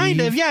it breathe.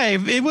 Kind of, yeah.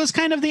 It was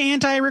kind of the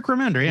anti-Rick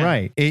Remender, yeah.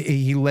 Right.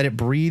 He let it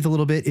breathe a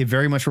little bit. It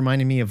very much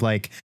reminded me of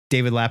like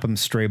David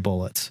Lapham's Stray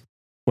Bullets,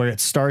 where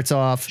it starts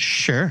off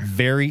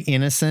very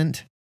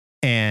innocent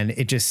and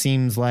it just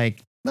seems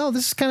like, oh,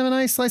 this is kind of a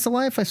nice slice of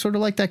life. I sort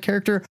of like that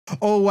character.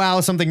 Oh,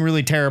 wow, something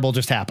really terrible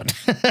just happened.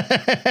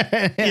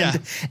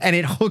 And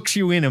it hooks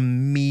you in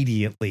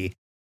immediately.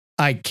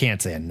 I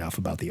can't say enough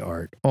about the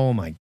art. Oh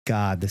my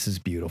God, this is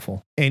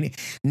beautiful. And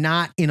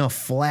not in a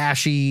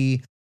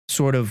flashy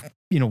sort of,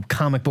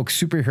 comic book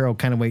superhero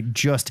kind of way,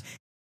 just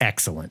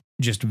excellent.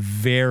 Just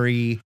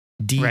very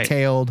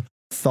detailed,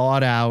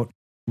 thought out.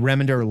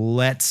 Remender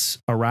lets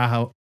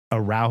Araujo?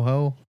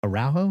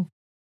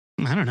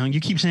 I don't know. You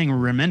keep saying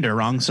Remender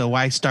wrong, so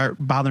why start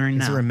bothering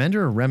now? Is it Remender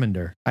or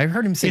Remender? I've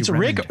heard him say it's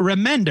Rick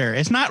Remender.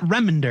 It's not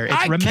Remender. It's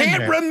Remender. I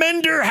can't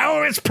remember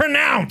how it's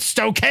pronounced,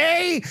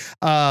 okay?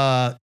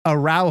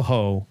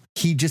 Araujo,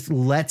 he just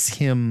lets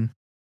him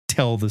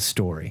tell the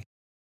story.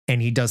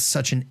 And he does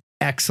such an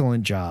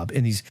excellent job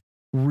in these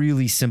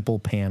really simple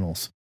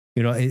panels.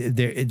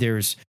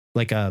 There's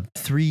like a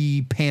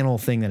 3-panel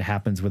thing that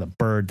happens with a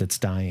bird that's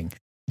dying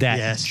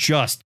that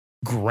just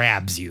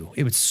grabs you.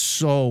 It was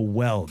so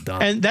well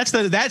done. And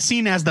that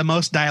scene has the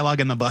most dialogue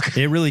in the book.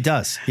 It really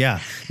does. Yeah.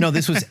 No,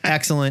 this was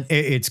excellent.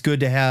 It's good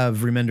to have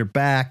Remender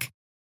back.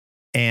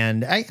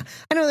 And I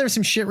know there was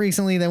some shit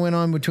recently that went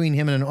on between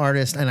him and an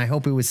artist, and I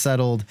hope it was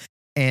settled.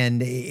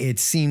 And it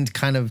seemed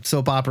kind of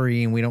soap opera-y,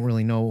 and we don't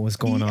really know what was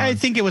going on. I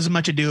think it was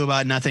much ado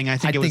about nothing. I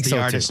think it was the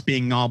artist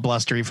being all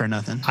blustery for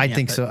nothing. I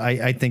think so.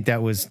 I think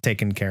that was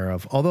taken care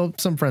of. Although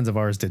some friends of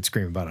ours did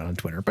scream about it on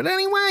Twitter. But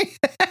anyway,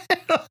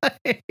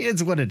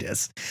 it's what it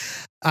is.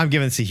 I'm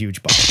giving this a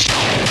huge buy.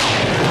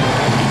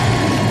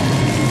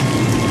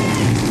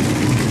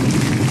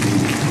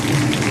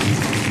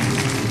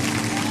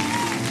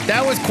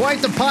 That was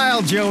quite the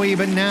pile, Joey.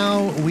 But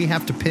now we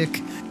have to pick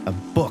a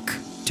book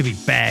to be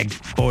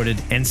bagged,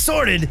 boarded, and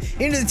sorted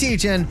into the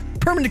THN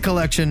permanent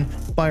collection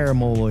by our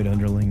Moloid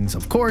underlings,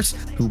 of course,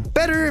 who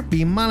better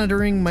be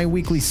monitoring my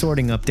weekly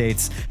sorting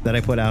updates that I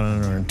put out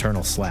on our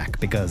internal Slack,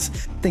 because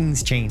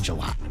things change a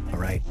lot, all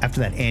right? After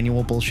that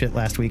annual bullshit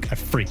last week, I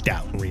freaked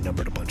out and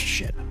renumbered a bunch of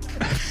shit.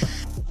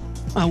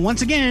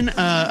 Once again,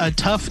 a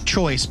tough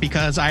choice,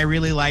 because I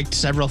really liked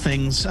several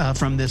things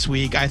from this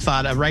week. I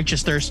thought A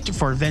Righteous Thirst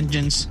for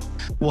Vengeance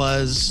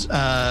was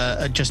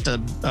just a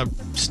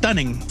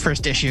stunning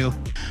first issue.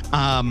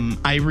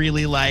 I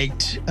really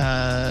liked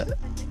that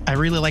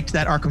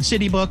Arkham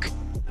City book.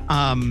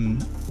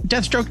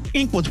 Deathstroke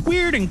Inc. was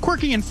weird and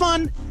quirky and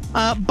fun,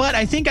 but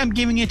I think I'm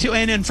giving it to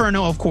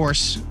Inferno, of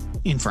course.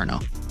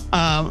 Inferno.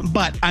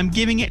 But I'm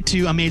giving it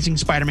to Amazing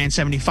Spider-Man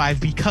 75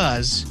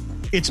 because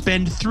it's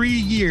been 3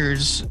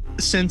 years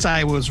since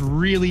I was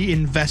really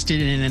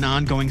invested in an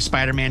ongoing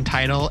Spider-Man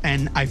title,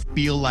 and I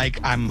feel like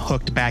I'm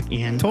hooked back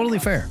in. Totally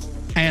fair.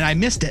 And I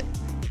missed it.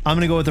 I'm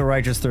going to go with The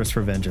Righteous Thirst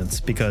for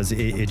Vengeance because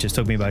it just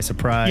took me by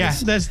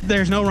surprise. Yeah,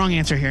 there's no wrong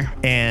answer here.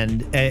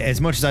 And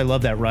as much as I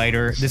love that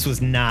writer, this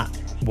was not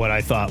what I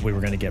thought we were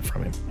going to get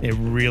from him. It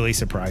really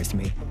surprised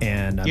me,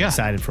 and I'm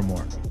excited for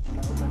more.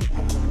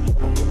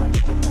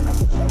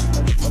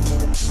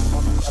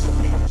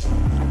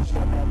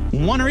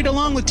 Want to read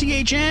along with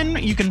THN?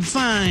 You can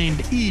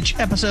find each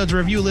episode's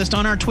review list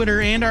on our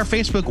Twitter and our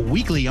Facebook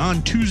weekly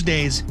on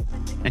Tuesdays.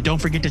 And don't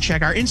forget to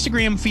check our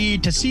Instagram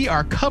feed to see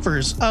our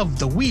covers of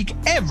the week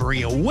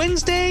every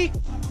Wednesday.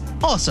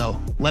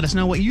 Also, let us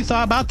know what you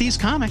thought about these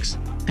comics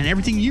and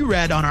everything you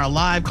read on our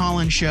live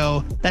call-in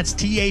show. That's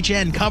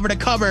THN Cover to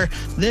Cover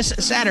this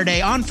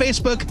Saturday on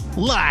Facebook,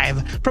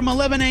 live from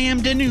 11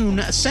 a.m. to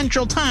noon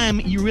Central Time.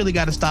 You really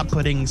got to stop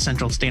putting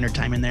Central Standard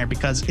Time in there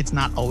because it's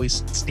not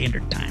always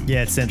Standard Time.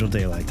 Yeah, it's Central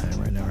Daylight Time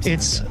right now.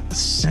 It's like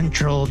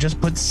Central.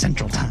 Just put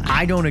Central Time.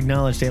 I don't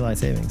acknowledge daylight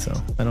savings, so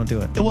I don't do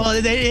it. Well,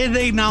 it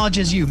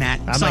acknowledges you, Matt.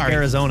 I'm like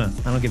Arizona.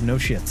 I don't give no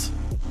shits.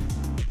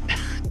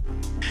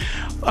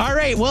 All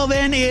right, well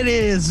then it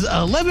is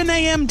 11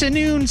 a.m. to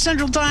noon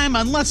Central Time,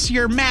 unless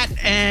you're Matt,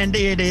 and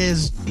it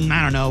is,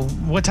 I don't know,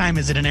 what time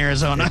is it in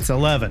Arizona? It's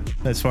 11,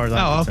 as far as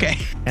I'm concerned.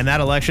 Okay. And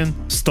that election,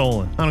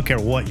 stolen. I don't care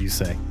what you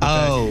say.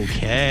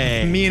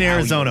 Okay. Me in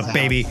Arizona,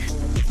 baby.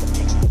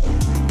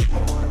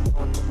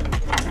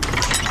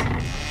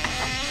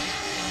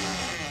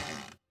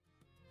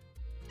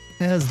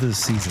 As the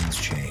seasons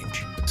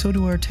change, so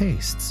do our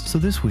tastes. So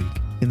this week,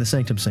 in the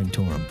Sanctum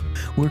Sanctorum,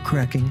 we're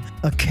cracking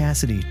a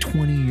Cassidy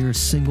 20-year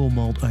single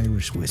malt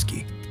Irish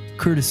whiskey,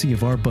 courtesy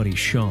of our buddy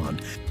Sean.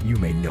 You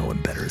may know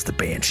him better as the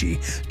Banshee.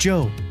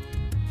 Joe,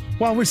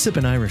 while we're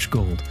sipping Irish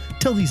Gold,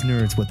 tell these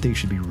nerds what they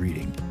should be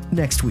reading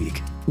next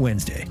week,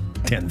 Wednesday,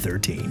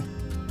 10/13.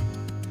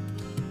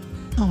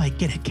 Oh, I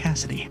get it,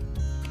 Cassidy.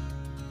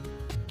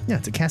 Yeah,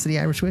 it's a Cassidy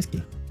Irish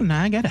whiskey. No,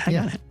 I got it. I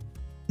got it.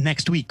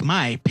 Next week,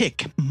 my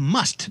pick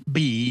must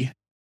be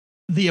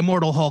The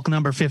Immortal Hulk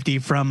number 50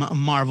 from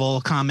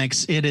Marvel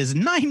Comics. It is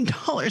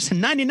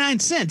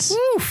 $9.99.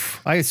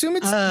 Oof. I assume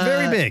it's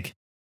very big.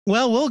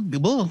 Well,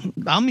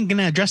 I'm going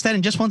to address that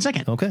in just 1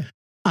 second. Okay.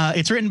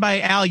 It's written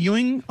by Al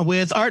Ewing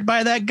with art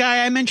by that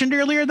guy I mentioned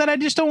earlier that I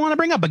just don't want to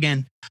bring up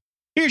again.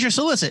 Here's your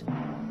solicit.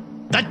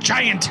 The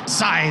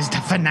giant-sized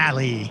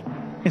finale.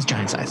 It's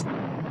giant-sized.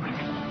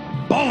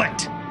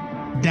 Bullet!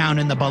 Down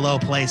in the below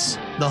place,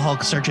 the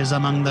Hulk searches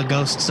among the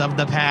ghosts of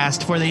the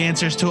past for the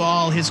answers to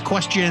all his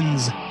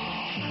questions.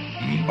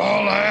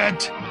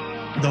 Bullet!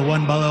 The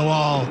one below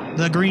all,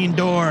 the Green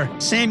Door,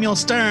 Samuel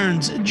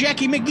Stearns,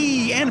 Jackie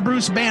McGee, and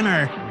Bruce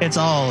Banner. It's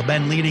all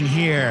been leading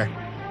here.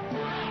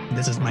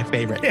 This is my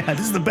favorite. Yeah,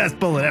 this is the best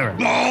bullet ever.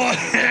 Bullet!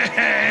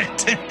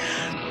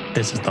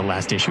 This is the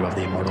last issue of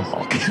The Immortal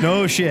Hulk.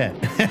 No shit.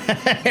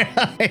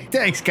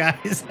 Thanks,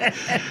 guys.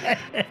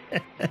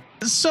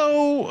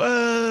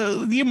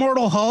 So, The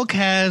Immortal Hulk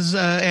has,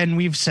 and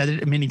we've said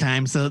it many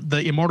times,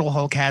 the Immortal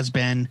Hulk has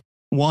been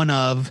one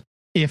of,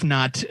 if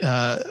not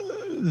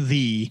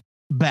the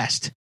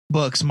best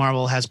books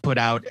Marvel has put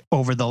out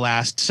over the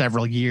last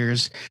several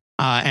years.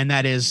 And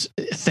that is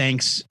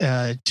thanks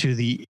to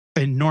the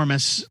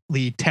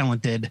enormously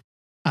talented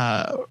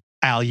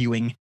Al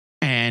Ewing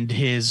and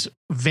his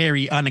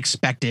very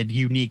unexpected,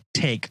 unique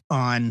take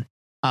on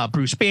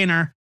Bruce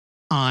Banner,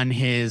 on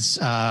his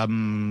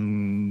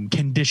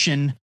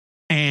condition,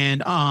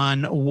 and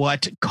on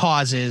what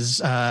causes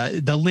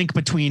the link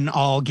between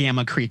all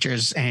gamma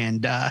creatures.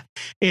 And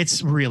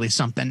it's really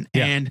something.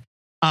 Yeah. And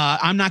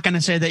I'm not going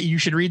to say that you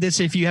should read this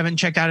if you haven't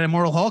checked out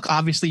Immortal Hulk.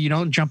 Obviously, you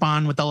don't jump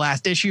on with the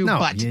last issue. No,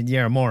 but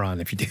you're a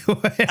moron if you do. Come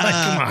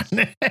on.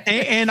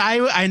 and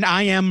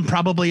I am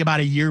probably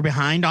about a year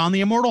behind on the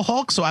Immortal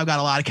Hulk, so I've got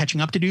a lot of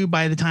catching up to do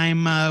by the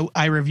time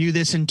I review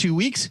this in 2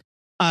 weeks.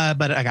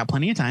 But I got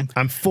plenty of time.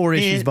 I'm 4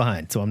 issues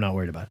behind, so I'm not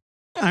worried about it.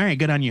 All right,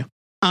 good on you.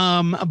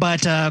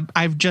 But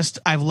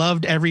I've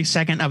loved every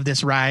second of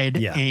this ride,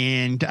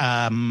 and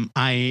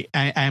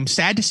I'm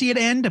sad to see it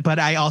end, but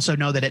I also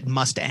know that it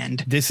must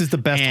end. This is the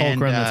best Hulk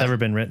run that's ever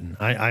been written.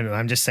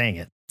 I'm just saying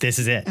it. This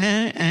is it.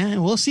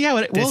 We'll see how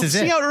it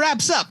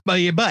wraps up. But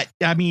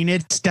I mean,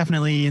 it's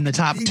definitely in the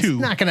top two.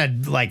 It's not gonna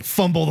like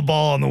fumble the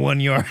ball on the 1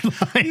 yard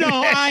line. No,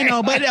 I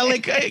know, but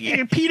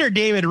Peter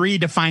David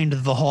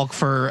redefined the Hulk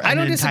for an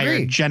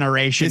entire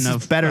generation. This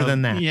is better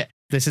than that. Yeah.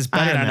 This is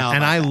better than that.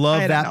 And I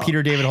love that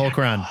Peter David Hulk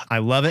run. I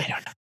love it.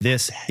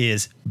 This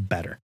is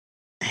better.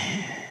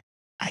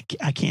 I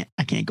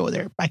can't go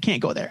there. I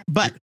can't go there.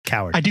 But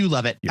coward. I do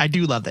love it. I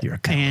do love it. You're a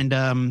coward.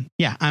 And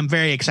I'm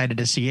very excited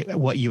to see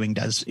what Ewing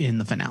does in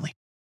the finale.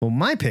 Well,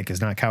 my pick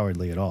is not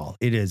cowardly at all.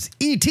 It is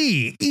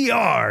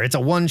E.T.E.R. It's a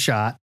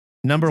one-shot.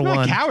 Number it's one.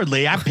 Not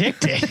cowardly. I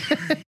picked it.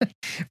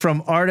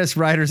 From Artists,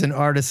 Writers, and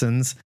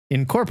Artisans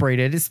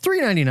Incorporated. It's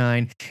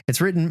 $3.99. It's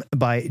written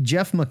by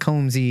Jeff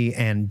McComsey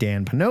and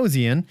Dan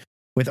Panosian,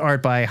 with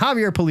art by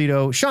Javier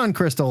Pulido, Sean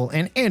Crystal,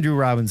 and Andrew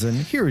Robinson.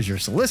 Here is your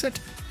solicit.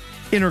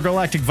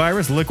 Intergalactic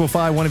virus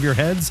liquefy one of your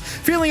heads?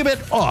 Feeling a bit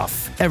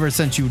off ever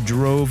since you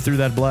drove through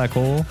that black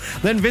hole?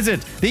 Then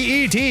visit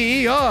the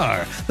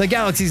ETER, the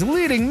galaxy's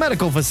leading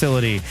medical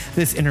facility.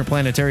 This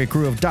interplanetary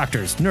crew of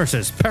doctors,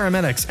 nurses,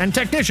 paramedics, and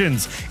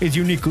technicians is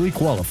uniquely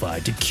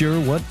qualified to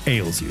cure what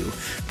ails you.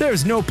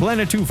 There's no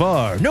planet too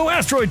far, no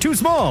asteroid too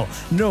small,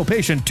 no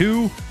patient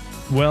too,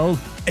 well,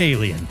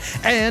 alien.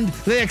 And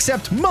they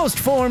accept most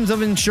forms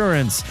of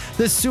insurance.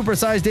 This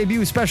supersized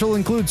debut special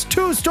includes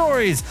 2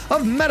 stories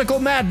of medical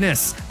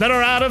madness that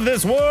are out of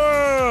this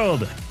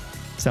world.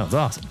 Sounds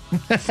awesome.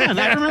 Fun.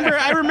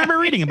 I remember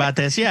reading about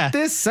this. Yeah.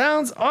 This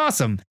sounds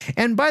awesome.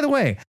 And by the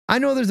way, I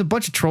know there's a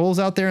bunch of trolls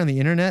out there on the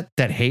internet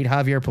that hate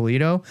Javier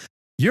Pulido.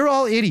 You're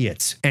all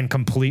idiots and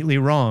completely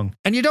wrong.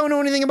 And you don't know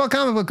anything about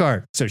comic book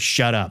art. So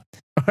shut up.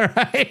 All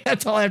right.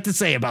 That's all I have to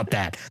say about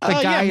that. The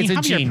guy is a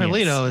genius.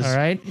 Pulido is, all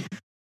right.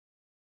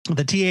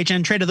 The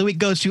THN trade of the week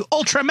goes to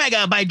Ultra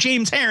Mega by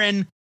James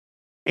Herron.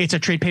 It's a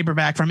trade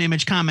paperback from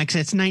Image Comics.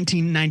 It's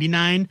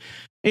 $19.99.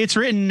 It's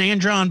written and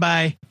drawn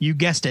by, you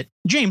guessed it,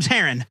 James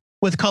Herron,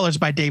 with colors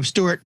by Dave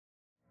Stewart.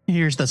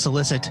 Here's the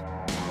solicit.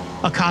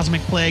 A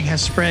cosmic plague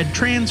has spread,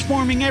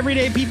 transforming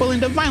everyday people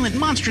into violent,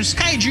 monstrous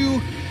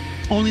kaiju.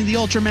 Only the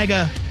Ultra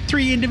Mega,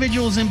 3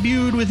 individuals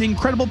imbued with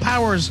incredible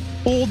powers,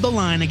 hold the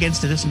line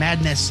against this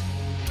madness.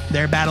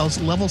 Their battles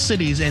level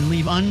cities and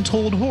leave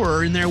untold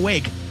horror in their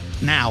wake.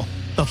 Now,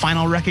 the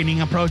final reckoning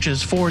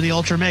approaches for the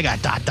Ultra Mega, ...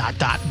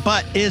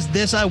 But is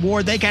this a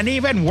war they can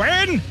even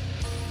win?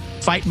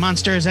 Fight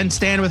monsters and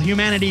stand with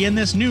humanity in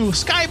this new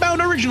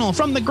Skybound original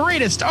from the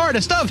greatest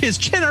artist of his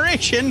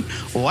generation.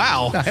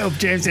 Wow. I hope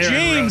James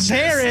Herron. James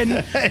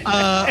Herron,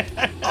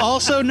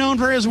 also known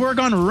for his work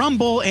on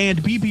Rumble and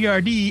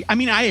BPRD. I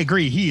mean, I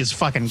agree. He is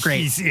fucking great.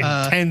 He's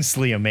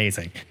intensely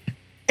amazing.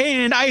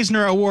 And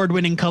Eisner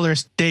Award-winning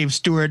colorist Dave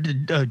Stewart.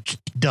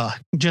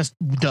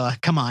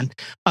 Come on.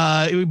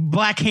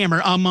 Black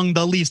Hammer among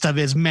the least of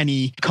his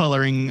many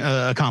coloring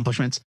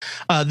accomplishments.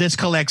 This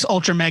collects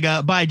Ultra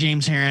Mega by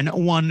James Herron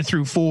 1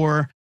 through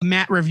 4.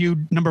 Matt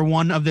reviewed number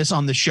 1 of this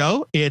on the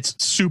show. It's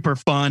super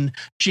fun.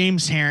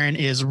 James Herron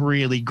is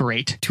really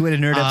great. Two-Headed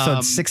Nerd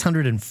episode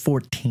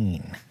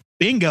 614.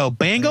 Bingo,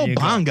 bango,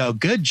 bongo.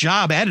 Good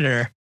job,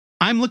 editor.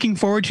 I'm looking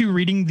forward to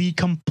reading the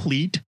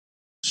complete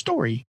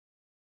story.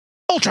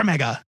 Ultra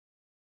Mega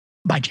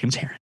by James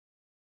Herron.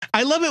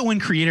 I love it when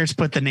creators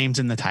put the names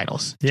in the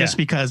titles, just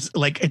because,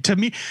 like, to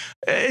me,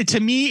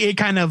 it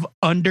kind of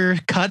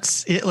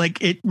undercuts it.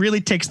 Like, it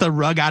really takes the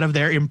rug out of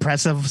their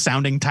impressive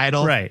sounding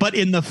title, right? But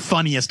in the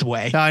funniest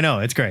way. I know,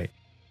 it's great.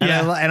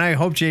 And I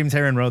hope James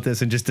Herron wrote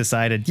this and just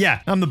decided,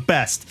 I'm the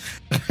best.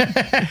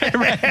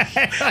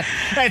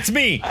 That's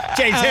me,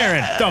 James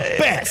Herron, the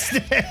best.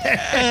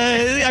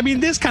 I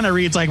mean, this kind of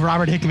reads like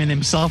Robert Hickman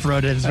himself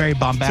wrote it. It's very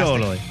bombastic.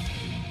 Totally.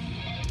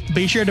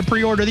 Be sure to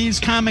pre-order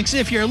these comics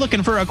if you're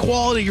looking for a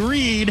quality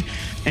read.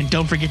 And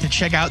don't forget to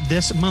check out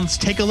this month's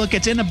Take a Look.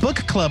 It's in a book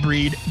club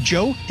read,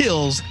 Joe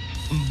Hill's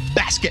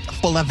Basket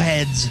Full of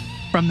Heads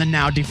from the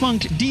now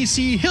defunct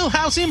DC Hill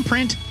House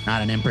imprint.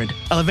 Not an imprint.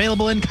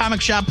 Available in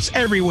comic shops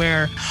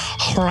everywhere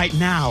right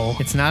now.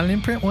 It's not an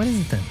imprint? What is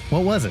it then?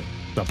 What was it?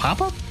 The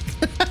pop-up?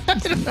 I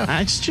don't know.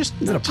 Is it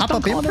a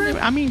pop-up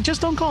imprint? I mean,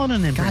 just don't call it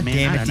an imprint, God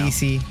damn it,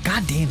 DC.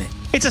 God damn it.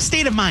 It's a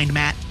state of mind,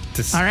 Matt.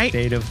 It's a all right?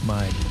 State of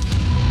mind.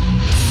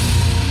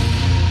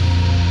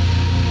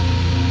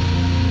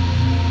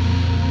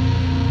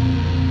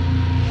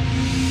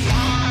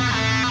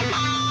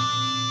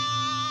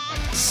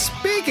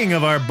 Speaking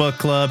of our book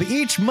club,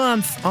 each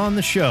month on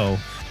the show,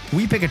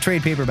 we pick a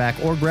trade paperback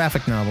or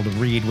graphic novel to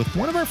read with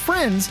one of our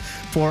friends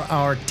for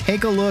our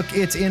Take a Look,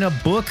 It's in a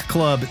Book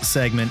Club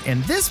segment.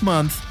 And this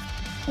month,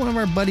 one of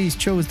our buddies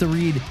chose to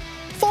read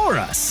for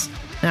us.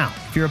 Now,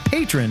 if you're a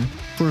patron,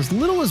 for as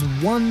little as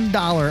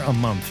 $1 a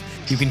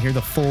month, you can hear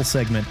the full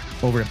segment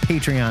over at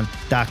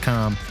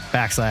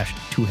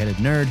patreon.com/Two-Headed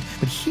Nerd.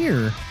 But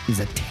here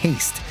is a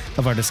taste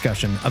of our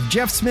discussion of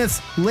Jeff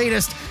Smith's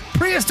latest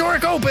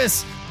prehistoric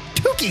opus,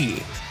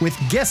 Tukey, with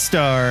guest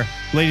star,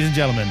 ladies and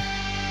gentlemen,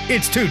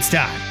 it's Toots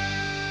time.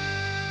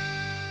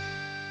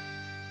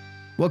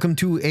 Welcome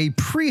to a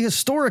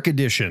prehistoric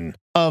edition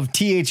of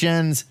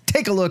THN's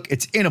Take a Look,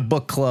 It's in a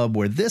Book Club,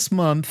 where this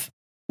month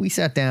we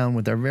sat down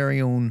with our very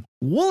own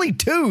Wooly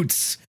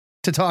Toots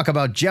to talk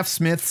about Jeff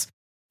Smith's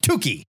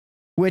Tukey,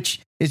 which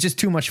is just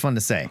too much fun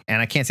to say.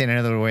 And I can't say it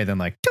another way than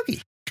like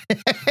Tukey.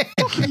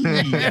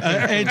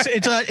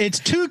 It's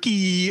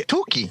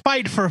Tukey.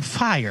 Fight for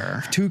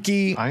Fire.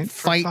 Tukey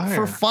Fight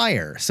for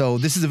Fire. So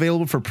this is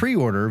available for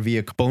pre-order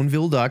via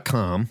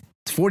Boneville.com.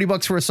 It's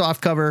 $40 for a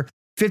soft cover,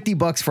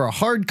 $50 for a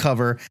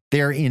hardcover.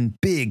 They're in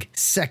big,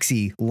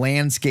 sexy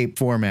landscape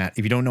format.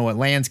 If you don't know what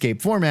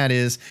landscape format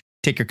is,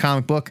 take your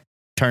comic book,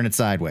 turn it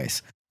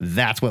sideways.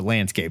 That's what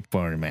landscape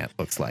format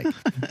looks like.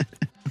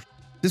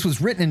 This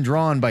was written and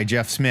drawn by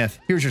Jeff Smith.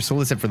 Here's your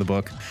solicit for the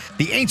book.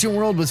 The ancient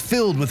world was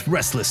filled with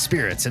restless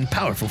spirits and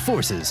powerful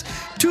forces.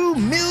 2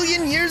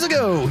 million years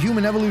ago,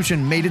 human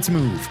evolution made its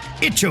move.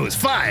 It chose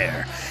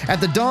fire.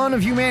 At the dawn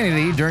of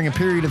humanity, during a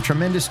period of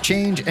tremendous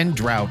change and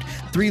drought,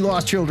 3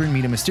 lost children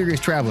meet a mysterious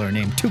traveler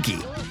named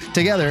Tukey.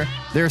 Together,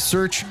 their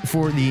search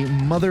for the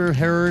mother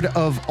herd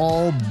of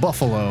all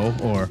buffalo,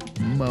 or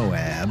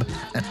Moab,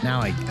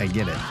 now I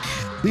get it,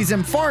 leads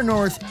them far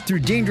north through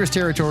dangerous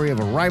territory of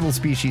a rival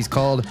species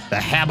called the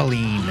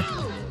Habileen.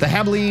 The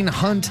Habileen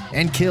hunt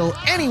and kill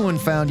anyone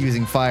found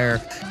using fire.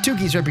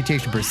 Tukey's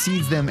reputation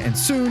precedes them, and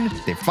soon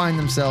they find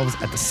themselves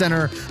at the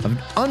center of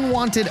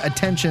unwanted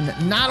attention,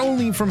 not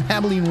only from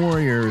Habileen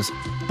warriors,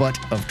 but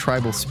of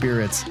tribal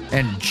spirits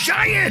and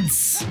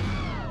giants.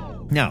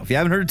 Now, if you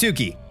haven't heard of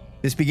Tukey,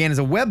 this began as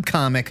a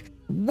webcomic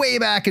way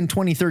back in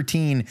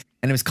 2013,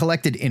 and it was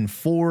collected in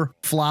 4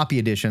 floppy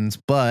editions,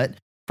 but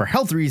for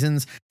health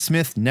reasons,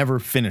 Smith never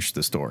finished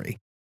the story.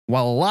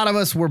 While a lot of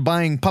us were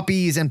buying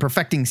puppies and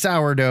perfecting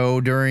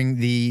sourdough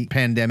during the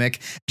pandemic,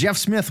 Jeff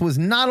Smith was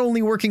not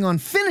only working on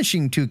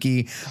finishing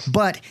Tukey,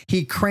 but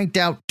he cranked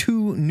out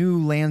 2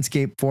 new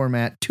landscape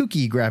format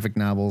Tukey graphic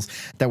novels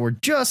that were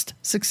just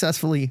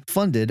successfully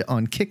funded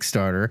on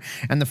Kickstarter.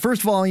 And the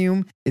first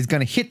volume is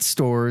going to hit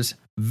stores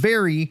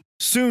very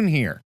soon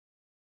here.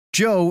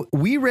 Joe,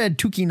 we read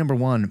Tukey number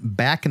 1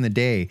 back in the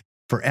day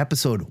for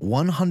episode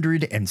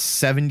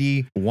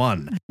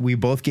 171. We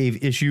both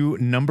gave issue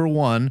number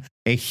 1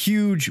 a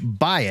huge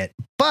buy it.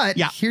 But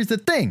here's the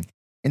thing.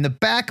 In the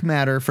back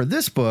matter for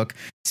this book,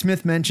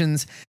 Smith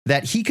mentions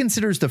that he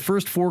considers the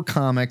first 4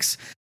 comics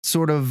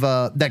sort of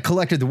that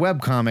collected the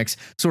webcomics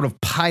sort of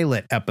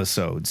pilot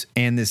episodes.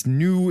 And this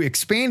new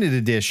expanded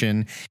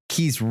edition,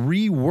 he's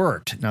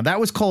reworked. Now that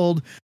was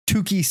called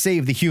Tukey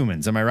Save the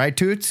Humans. Am I right,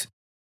 Toots?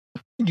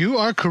 You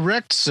are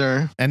correct,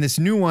 sir. And this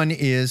new one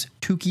is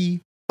Tukey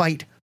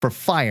Fight for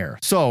Fire.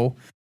 So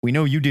we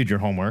know you did your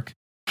homework.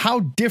 How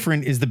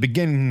different is the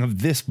beginning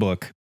of this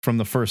book from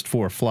the first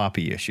 4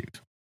 floppy issues?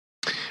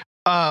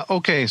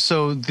 Okay,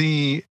 so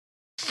the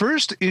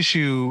first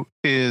issue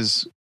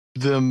is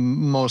the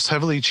most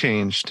heavily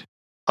changed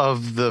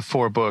of the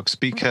 4 books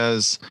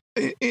because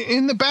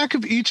in the back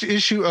of each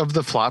issue of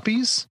the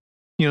floppies,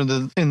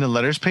 in the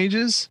letters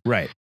pages,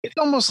 right, it's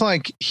almost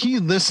like he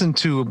listened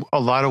to a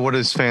lot of what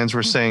his fans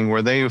were saying,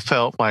 where they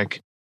felt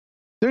like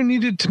there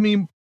needed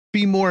to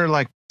be more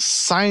like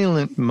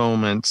silent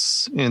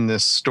moments in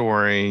this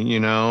story,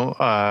 either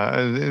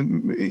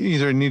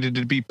needed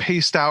to be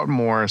paced out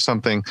more or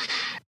something.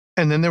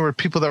 And then there were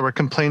people that were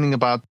complaining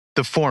about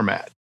the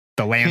format.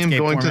 The landscape him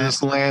going format. to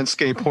this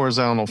landscape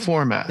horizontal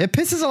format. It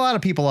pisses a lot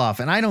of people off,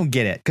 and I don't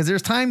get it because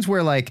there's times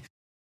where like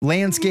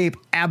landscape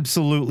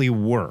absolutely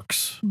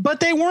works.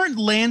 But they weren't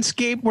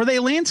landscape. Were they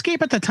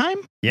landscape at the time?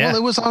 Yeah.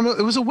 Well,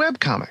 it was a web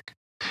comic.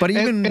 But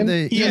even And-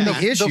 the Yeah.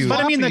 issue. But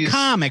I mean, the floppies-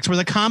 comics, were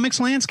the comics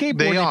landscape?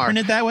 They Were are.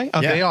 printed that way?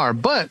 Okay. They are.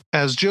 But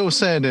as Joe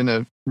said in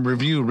a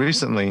review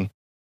recently,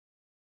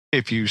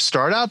 if you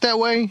start out that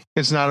way,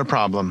 it's not a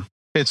problem.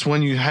 It's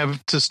when you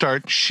have to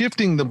start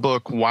shifting the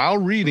book while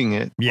reading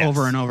it Yes.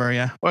 Over and over,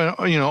 yeah.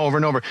 over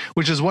and over,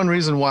 which is one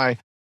reason why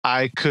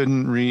I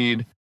couldn't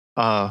read,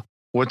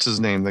 what's his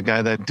name? The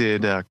guy that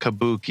did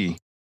Kabuki.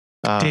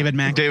 David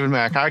Mack. David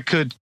Mack. I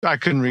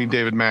couldn't read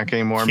David Mack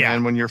anymore, Yeah.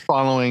 man. When you're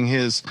following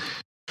his.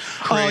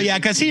 Oh, yeah,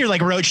 because he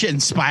like wrote shit in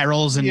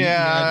spirals. And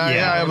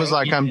Yeah, I was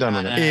like, I'm done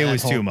with it. It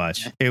was too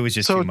much. It was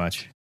just So- too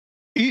much.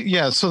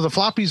 Yeah, so the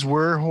floppies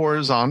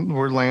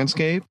were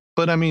landscape,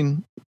 but I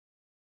mean,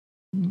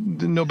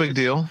 no big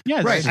deal.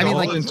 Yeah, Right, it's I mean, The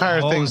like- whole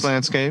entire thing's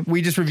landscape.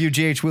 We just reviewed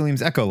J.H.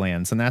 Williams' Echo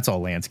Lands, and that's all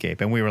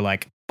landscape. And we were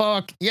like,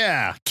 fuck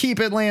yeah, keep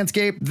it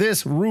landscape.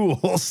 This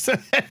rules.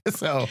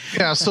 So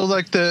Yeah, so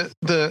like the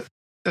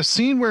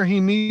scene where he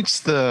meets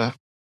the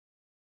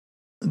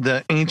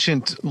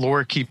ancient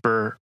lore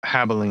keeper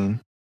Habeline,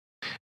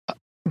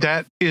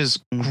 that is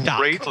Doc.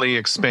 greatly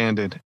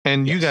expanded,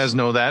 and you guys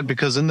know that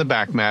because in the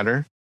back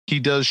matter he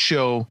does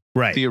show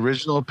right. the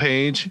original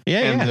page Yeah,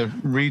 and yeah. the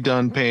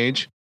redone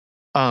page.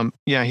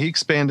 He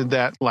expanded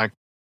that like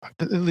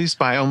at least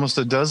by almost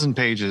a dozen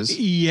pages.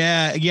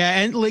 Yeah,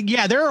 and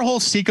there are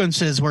whole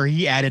sequences where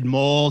he added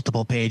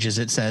multiple pages.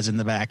 It says in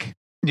the back.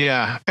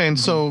 Yeah, and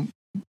so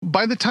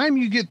by the time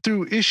you get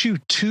through issue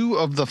 2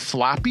 of the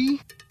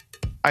floppy,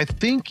 I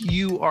think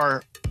you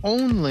are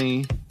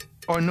only,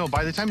 or no,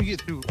 by the time you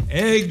get through,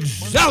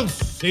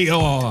 Excelsior!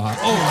 Oh,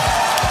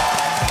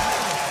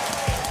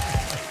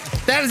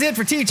 That is it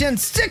for Teach-In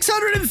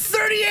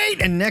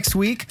 638. And next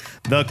week,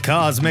 the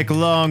Cosmic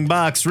Long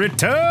Box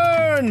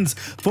returns,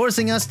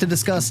 forcing us to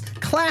discuss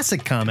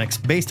classic comics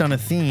based on a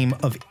theme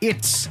of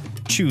its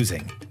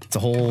choosing. It's a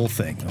whole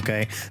thing,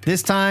 okay?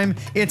 This time,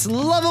 it's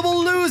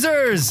Lovable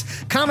Losers,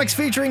 comics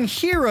featuring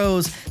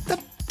heroes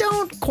that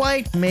don't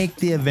quite make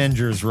the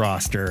Avengers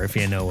roster, if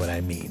you know what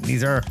I mean.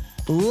 These are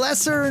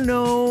lesser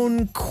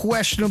known,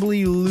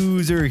 questionably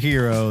loser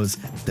heroes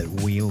that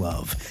we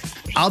love.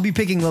 I'll be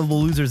picking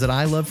lovable losers that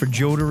I love for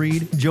Joe to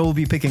read. Joe will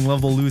be picking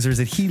lovable losers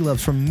that he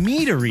loves for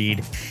me to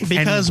read.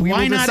 Because And we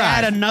why will not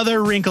decide. add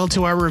another wrinkle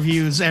to our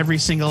reviews every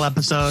single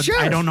episode? Sure.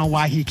 I don't know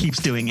why he keeps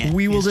doing it.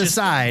 We will It's just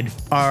decide,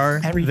 are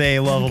every- they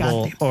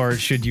lovable goddamn- or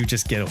should you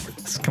just get over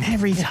this? Come on.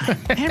 every time,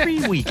 every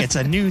week. It's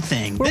a new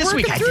thing. We're This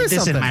week working I through did this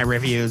something. in my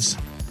reviews.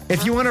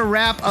 If you want to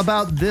rap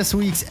about this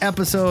week's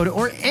episode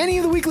or any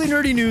of the weekly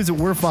nerdy news that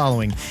we're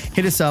following,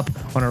 hit us up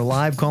on our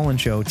live call-in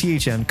show,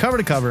 THN Cover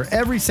to Cover,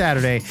 every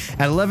Saturday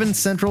at 11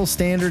 Central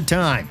Standard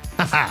Time.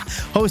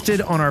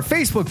 Hosted on our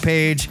Facebook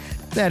page.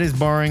 That is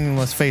barring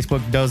unless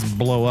Facebook does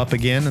blow up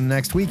again in the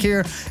next week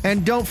here.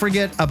 And don't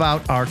forget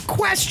about our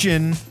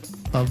question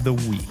of the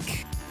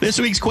week. This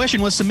week's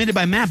question was submitted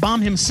by Matt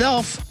Baum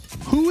himself.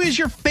 Who is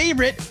your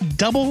favorite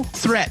double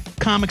threat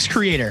comics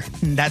creator?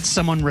 And that's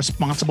someone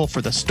responsible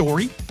for the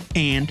story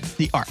and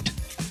the art.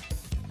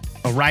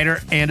 A writer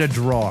and a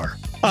drawer.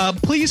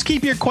 Please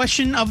keep your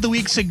question of the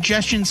week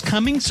suggestions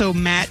coming so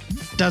Matt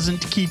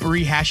doesn't keep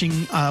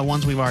rehashing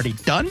ones we've already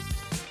done.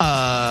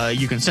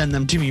 You can send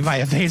them to me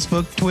via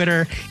Facebook,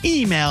 Twitter,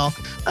 email,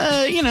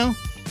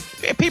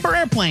 paper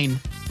airplane,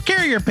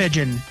 carrier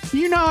pigeon.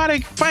 You know how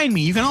to find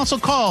me. You can also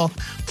call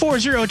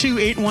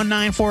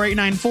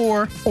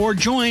 402-819-4894 or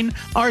join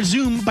our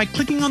Zoom by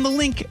clicking on the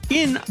link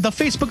in the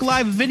Facebook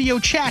Live video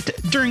chat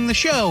during the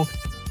show.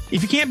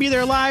 If you can't be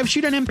there live,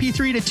 shoot an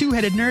MP3 to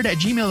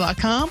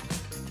twoheadednerd@gmail.com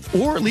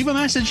or leave a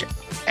message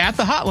at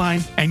the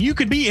hotline and you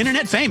could be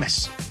internet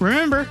famous.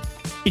 Remember,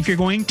 if you're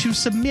going to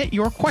submit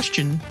your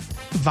question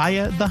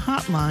via the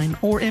hotline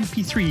or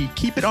MP3,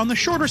 keep it on the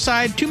shorter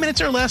side, 2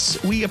 minutes or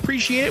less. We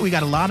appreciate it. We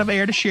got a lot of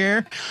air to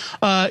share.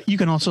 You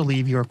can also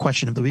leave your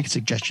question of the week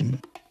suggestion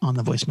on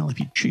the voicemail if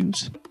you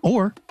choose,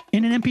 or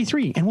in an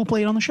MP3, and we'll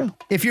play it on the show.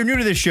 If you're new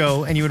to this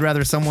show and you would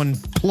rather someone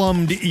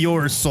plumbed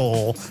your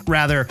soul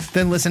rather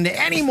than listen to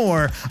any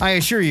more, I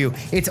assure you,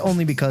 it's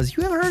only because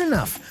you haven't heard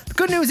enough. The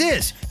good news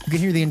is, You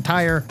can hear the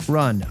entire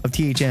run of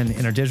THN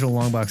in our digital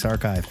longbox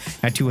archive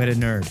at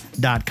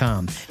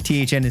twoheadednerd.com.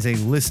 THN is a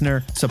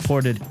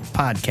listener-supported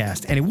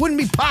podcast, and it wouldn't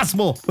be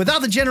possible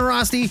without the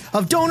generosity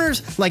of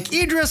donors like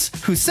Idris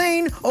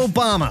Hussein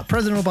Obama,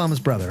 President Obama's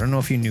brother. I don't know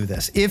if you knew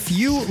this. If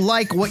you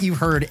like what you've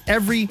heard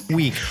every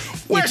week,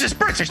 Where's his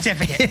birth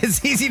certificate?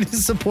 it's easy to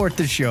support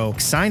the show.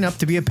 Sign up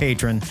to be a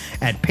patron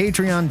at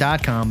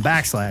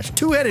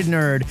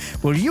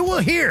patreon.com/twoheadednerd, where you will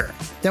hear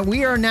that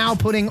we are now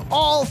putting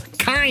all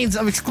kinds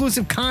of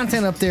exclusive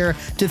content up there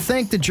to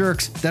thank the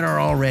jerks that are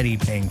already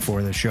paying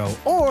for the show.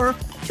 Or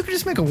you can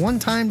just make a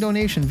one-time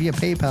donation via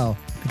PayPal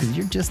because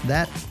you're just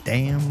that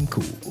damn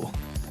cool.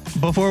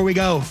 Before we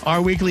go,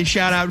 our weekly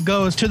shout out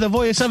goes to the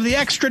voice of the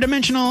extra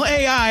dimensional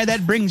AI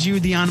that brings you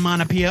the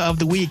onomatopoeia of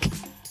the week,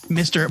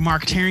 Mr.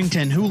 Mark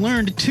Tarrington, who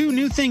learned 2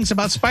 new things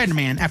about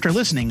Spider-Man after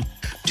listening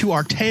to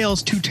our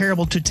Tales Too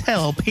Terrible to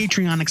Tell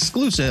Patreon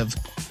exclusive.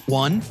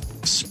 1,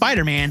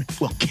 Spider-Man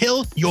will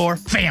kill your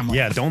family.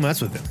 Yeah, don't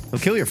mess with him. He'll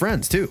kill your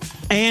friends too.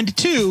 And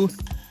 2,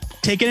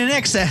 taken in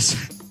excess,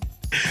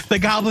 the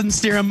Goblin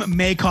Serum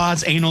may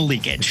cause anal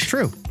leakage.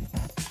 True.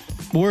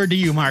 Word to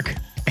you, Mark.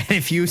 And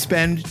if you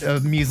spend a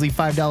measly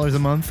 $5 a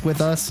month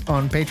with us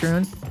on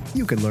Patreon,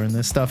 you could learn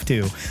this stuff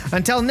too.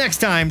 Until next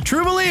time,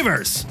 true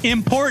believers,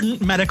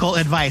 Important medical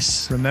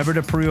advice. remember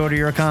to pre-order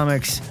your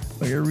comics,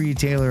 or your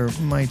retailer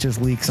might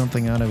just leak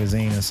something out of his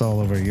anus all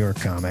over your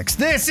comics.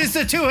 This is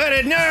the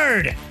Two-Headed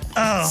Nerd!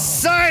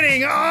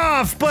 Signing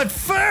off, but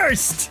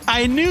first,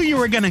 I knew you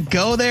were going to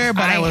go there,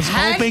 but I was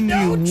hoping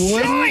you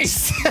wouldn't.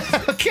 choice.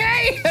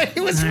 Okay?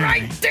 It was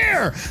right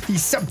there.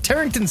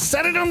 Tarrington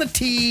set it on the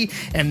tee,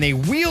 and they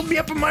wheeled me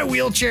up in my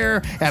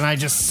wheelchair, and I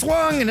just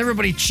swung, and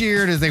everybody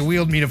cheered as they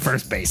wheeled me to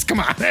first base.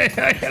 Come on. This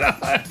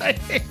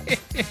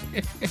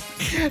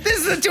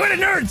is the Two-Headed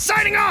Nerd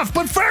signing off,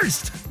 but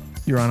first,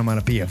 your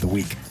onomatopoeia of the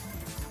week.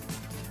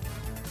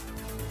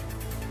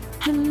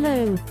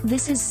 Hello,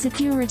 this is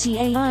Security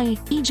AI,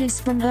 Aegis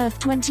from Earth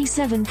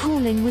 27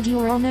 calling with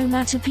your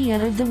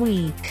onomatopoeia of the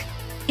week.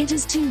 It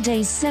is 2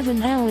 days,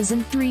 7 hours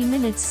and 3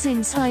 minutes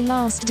since I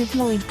last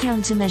deployed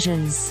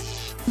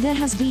countermeasures. There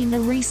has been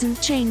a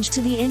recent change to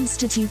the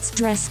Institute's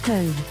dress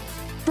code.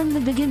 From the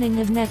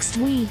beginning of next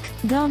week,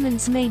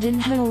 garments made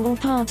in whole or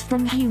part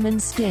from human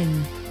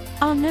skin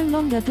are no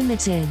longer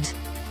permitted.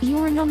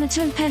 Your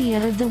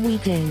onomatopoeia of the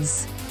week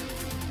is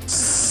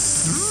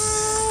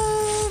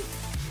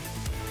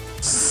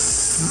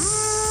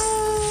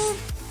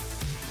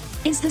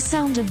the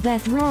sound of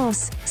Beth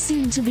Ross,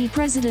 soon to be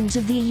President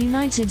of the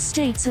United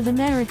States of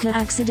America,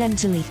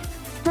 accidentally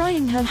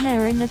frying her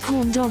hair in a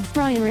corn dog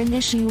fryer in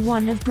issue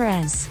 1 of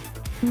Prez.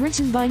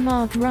 Written by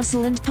Mark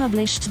Russell and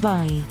published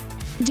by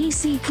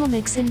DC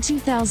Comics in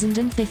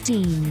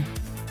 2015.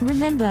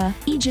 Remember,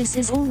 Aegis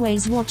is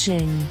always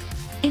watching.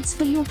 It's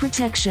for your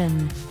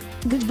protection.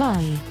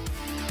 Goodbye.